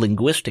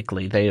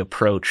linguistically they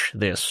approach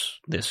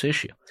this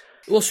issue?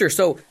 Well, sure.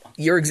 So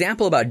your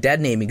example about dead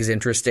naming is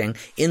interesting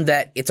in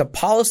that it's a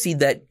policy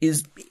that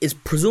is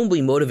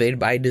presumably motivated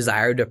by a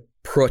desire to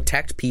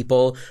protect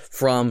people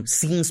from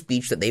seeing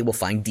speech that they will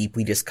find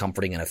deeply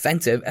discomforting and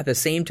offensive. At the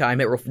same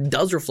time, it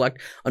does reflect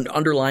an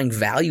underlying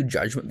value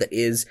judgment that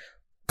is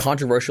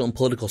controversial in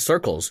political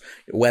circles,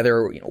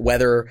 whether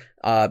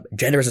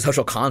gender is a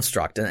social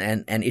construct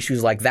and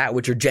issues like that,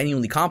 which are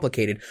genuinely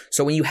complicated.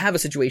 So when you have a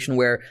situation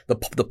where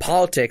the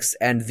politics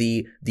and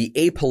the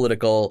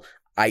apolitical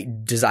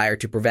desire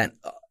to prevent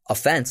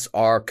offense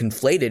are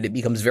conflated, it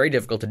becomes very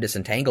difficult to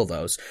disentangle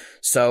those.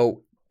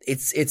 So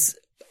it's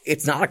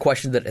not a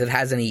question that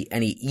has any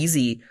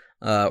easy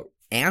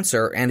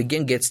answer, and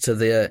again gets to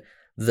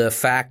the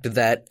fact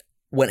that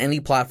when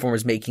any platform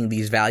is making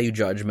these value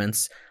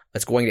judgments,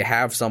 it's going to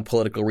have some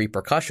political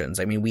repercussions.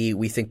 I mean,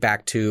 we think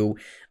back to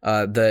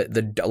a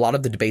lot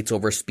of the debates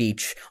over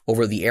speech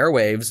over the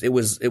airwaves. It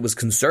was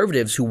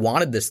conservatives who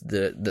wanted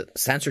the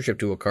censorship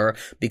to occur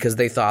because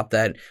they thought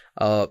that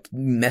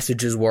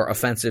messages were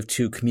offensive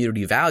to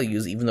community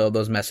values, even though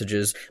those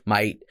messages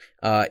might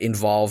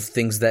involve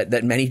things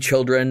that many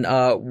children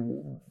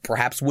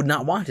perhaps would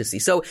not want to see.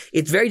 So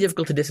it's very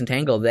difficult to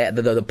disentangle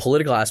the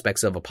political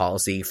aspects of a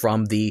policy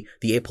from the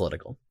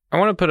apolitical. I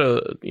want to put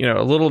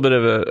a little bit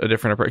of a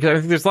different approach, because I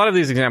think there's a lot of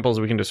these examples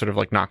we can just sort of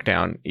like knock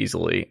down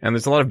easily, and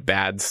there's a lot of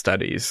bad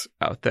studies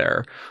out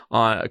there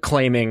on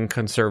claiming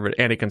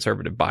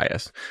anti-conservative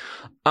bias.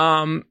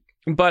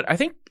 But I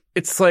think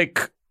it's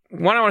like,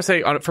 one, I want to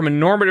say from a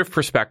normative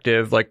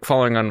perspective, like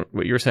following on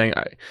what you were saying,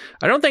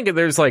 I don't think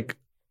there's like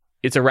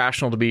it's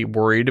irrational to be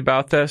worried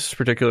about this,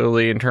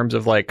 particularly in terms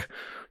of like,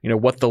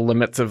 what the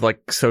limits of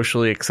like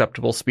socially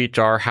acceptable speech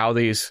are, how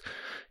these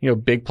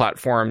big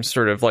platforms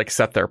sort of like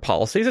set their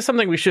policies. It's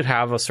something we should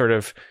have a sort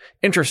of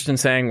interest in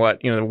saying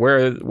what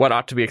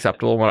ought to be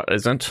acceptable and what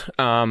isn't.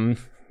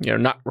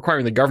 Not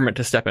requiring the government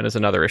to step in is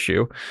another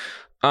issue.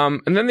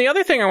 And then the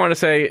other thing I want to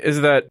say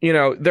is that,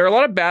 there are a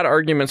lot of bad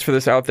arguments for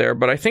this out there,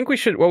 but I think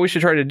what we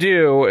should try to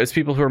do as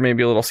people who are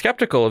maybe a little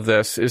skeptical of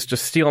this is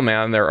just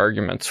steelman their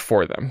arguments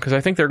for them, because I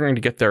think they're going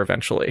to get there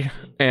eventually.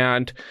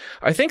 And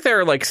I think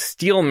there are like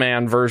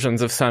steelman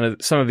versions of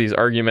some of these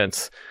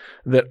arguments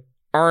that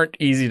aren't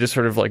easy to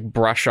sort of like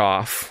brush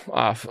off,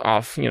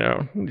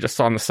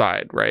 just on the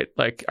side, right?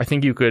 Like, I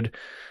think you could,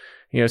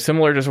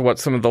 similar to what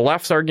some of the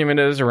left's argument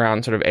is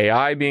around sort of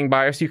AI being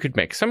biased, you could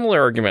make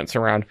similar arguments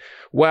around,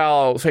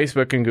 well,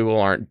 Facebook and Google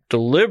aren't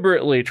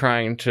deliberately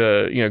trying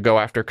to, go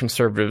after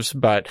conservatives,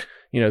 but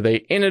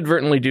they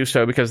inadvertently do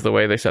so because of the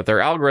way they set their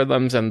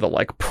algorithms, and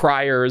the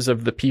priors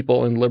of the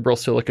people in liberal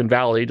Silicon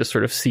Valley just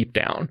sort of seep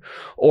down.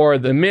 Or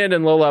the mid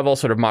and low level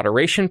sort of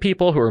moderation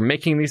people who are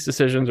making these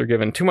decisions are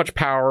given too much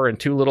power and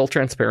too little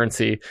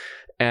transparency.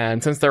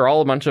 And since they're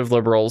all a bunch of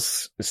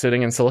liberals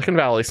sitting in Silicon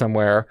Valley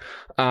somewhere,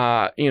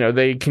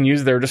 they can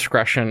use their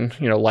discretion,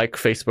 like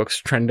Facebook's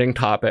trending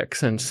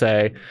topics, and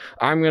say,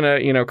 I'm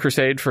going to,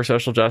 crusade for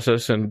social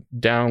justice and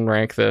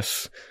downrank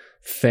this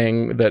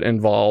thing that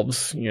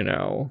involves,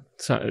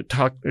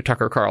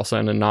 Tucker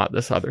Carlson and not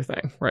this other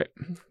thing, right?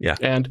 Yeah.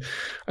 And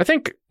I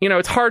think,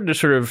 it's hard to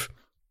sort of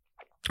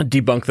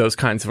debunk those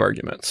kinds of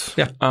arguments.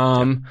 Yeah.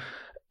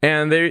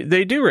 And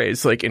they do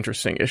raise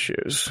interesting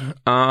issues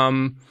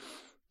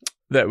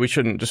that we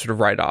shouldn't just sort of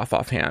write off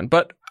offhand.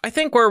 But I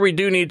think where we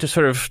do need to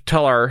sort of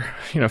tell our,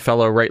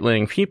 fellow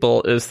right-leaning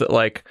people is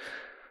that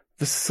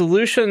the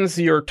solutions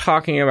you're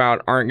talking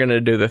about aren't going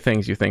to do the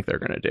things you think they're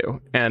going to do.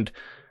 And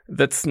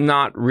that's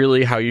not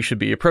really how you should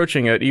be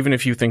approaching it, even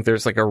if you think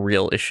there's a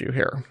real issue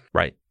here.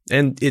 Right.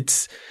 And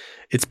it's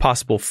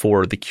possible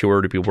for the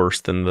cure to be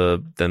worse than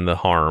the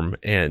harm,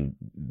 and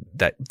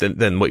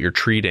than what you're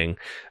treating.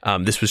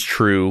 This was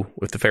true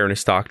with the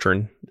fairness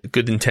doctrine.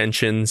 Good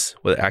intentions,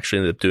 what it actually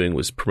ended up doing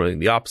was promoting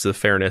the opposite of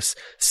fairness.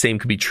 Same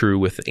could be true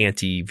with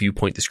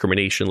anti-viewpoint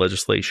discrimination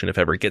legislation, if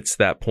ever it gets to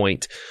that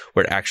point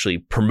where it actually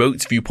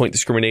promotes viewpoint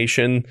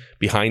discrimination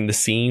behind the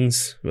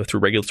scenes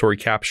through regulatory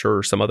capture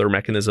or some other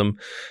mechanism.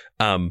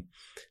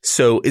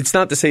 So it's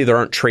not to say there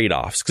aren't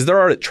trade-offs, because there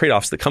are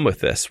trade-offs that come with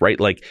this, right?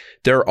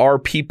 There are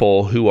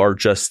people who are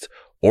just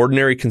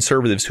ordinary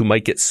conservatives who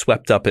might get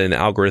swept up in an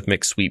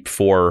algorithmic sweep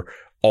for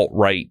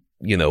alt-right,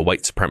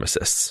 white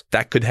supremacists.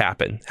 That could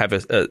happen. Have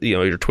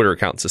your Twitter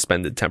account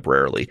suspended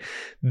temporarily.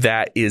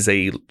 That's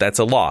a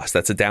loss.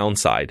 That's a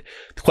downside.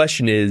 The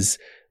question is,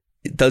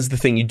 does the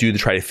thing you do to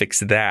try to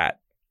fix that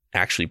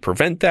actually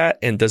prevent that?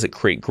 And does it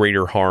create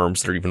greater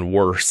harms that are even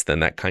worse than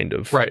that kind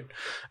of? Right.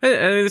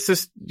 And this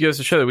just goes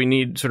to show that we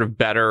need sort of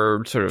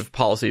better sort of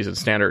policies and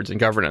standards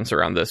and governance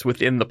around this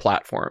within the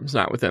platforms,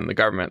 not within the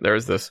government.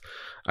 There's this,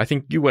 I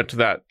think you went to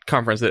that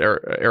conference that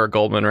Eric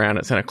Goldman ran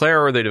at Santa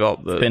Clara, where they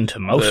developed been to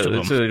most of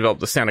them. So they developed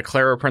the Santa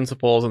Clara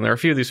principles, and there are a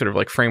few of these sort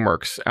of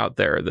frameworks out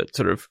there that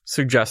sort of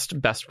suggest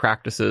best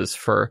practices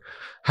for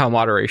how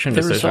moderation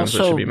decisions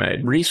should be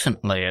made.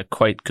 Recently, a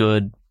quite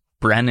good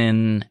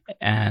Brennan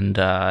and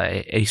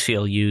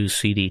ACLU,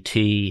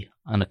 CDT,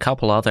 and a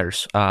couple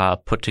others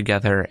put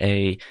together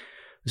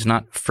it's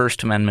not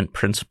First Amendment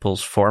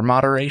principles for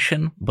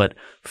moderation, but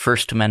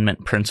First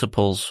Amendment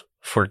principles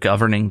for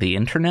governing the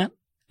internet,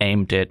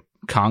 aimed at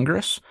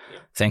Congress,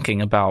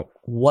 thinking about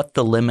what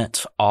the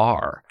limits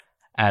are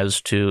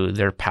as to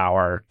their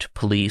power to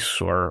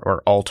police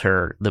or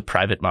alter the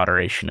private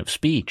moderation of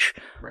speech.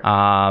 Right.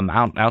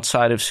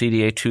 Outside of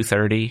CDA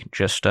 230,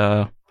 just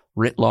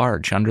writ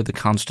large under the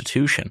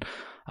Constitution,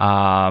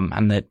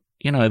 and that,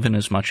 even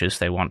as much as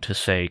they want to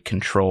say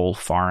control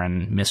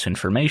foreign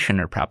misinformation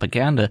or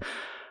propaganda,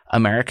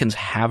 Americans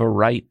have a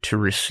right to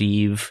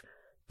receive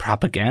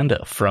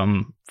propaganda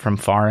from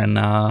foreign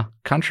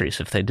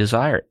countries if they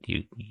desire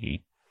it.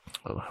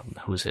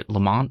 Who is it?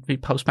 Lamont, the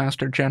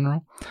Postmaster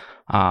General.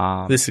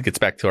 This gets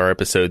back to our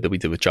episode that we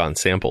did with John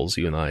Samples,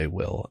 you and I,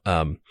 Will.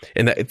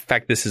 In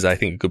fact, this is, I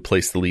think, a good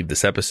place to leave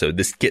this episode.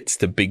 This gets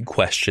to big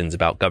questions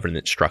about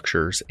governance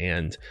structures.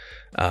 And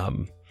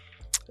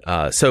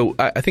so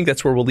I think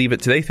that's where we'll leave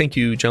it today. Thank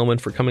you, gentlemen,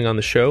 for coming on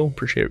the show.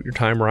 Appreciate your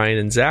time, Ryan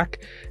and Zach.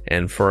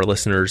 And for our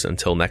listeners,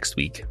 until next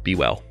week, be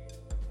well.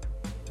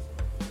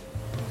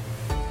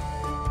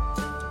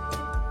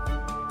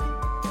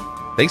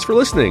 Thanks for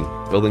listening.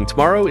 Building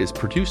Tomorrow is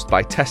produced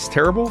by Tess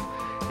Terrible.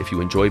 If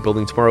you enjoy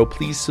Building Tomorrow,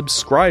 please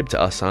subscribe to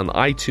us on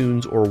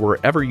iTunes or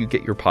wherever you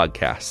get your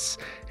podcasts.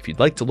 If you'd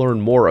like to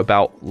learn more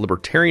about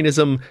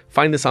libertarianism,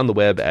 find us on the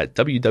web at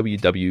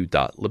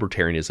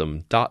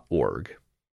www.libertarianism.org.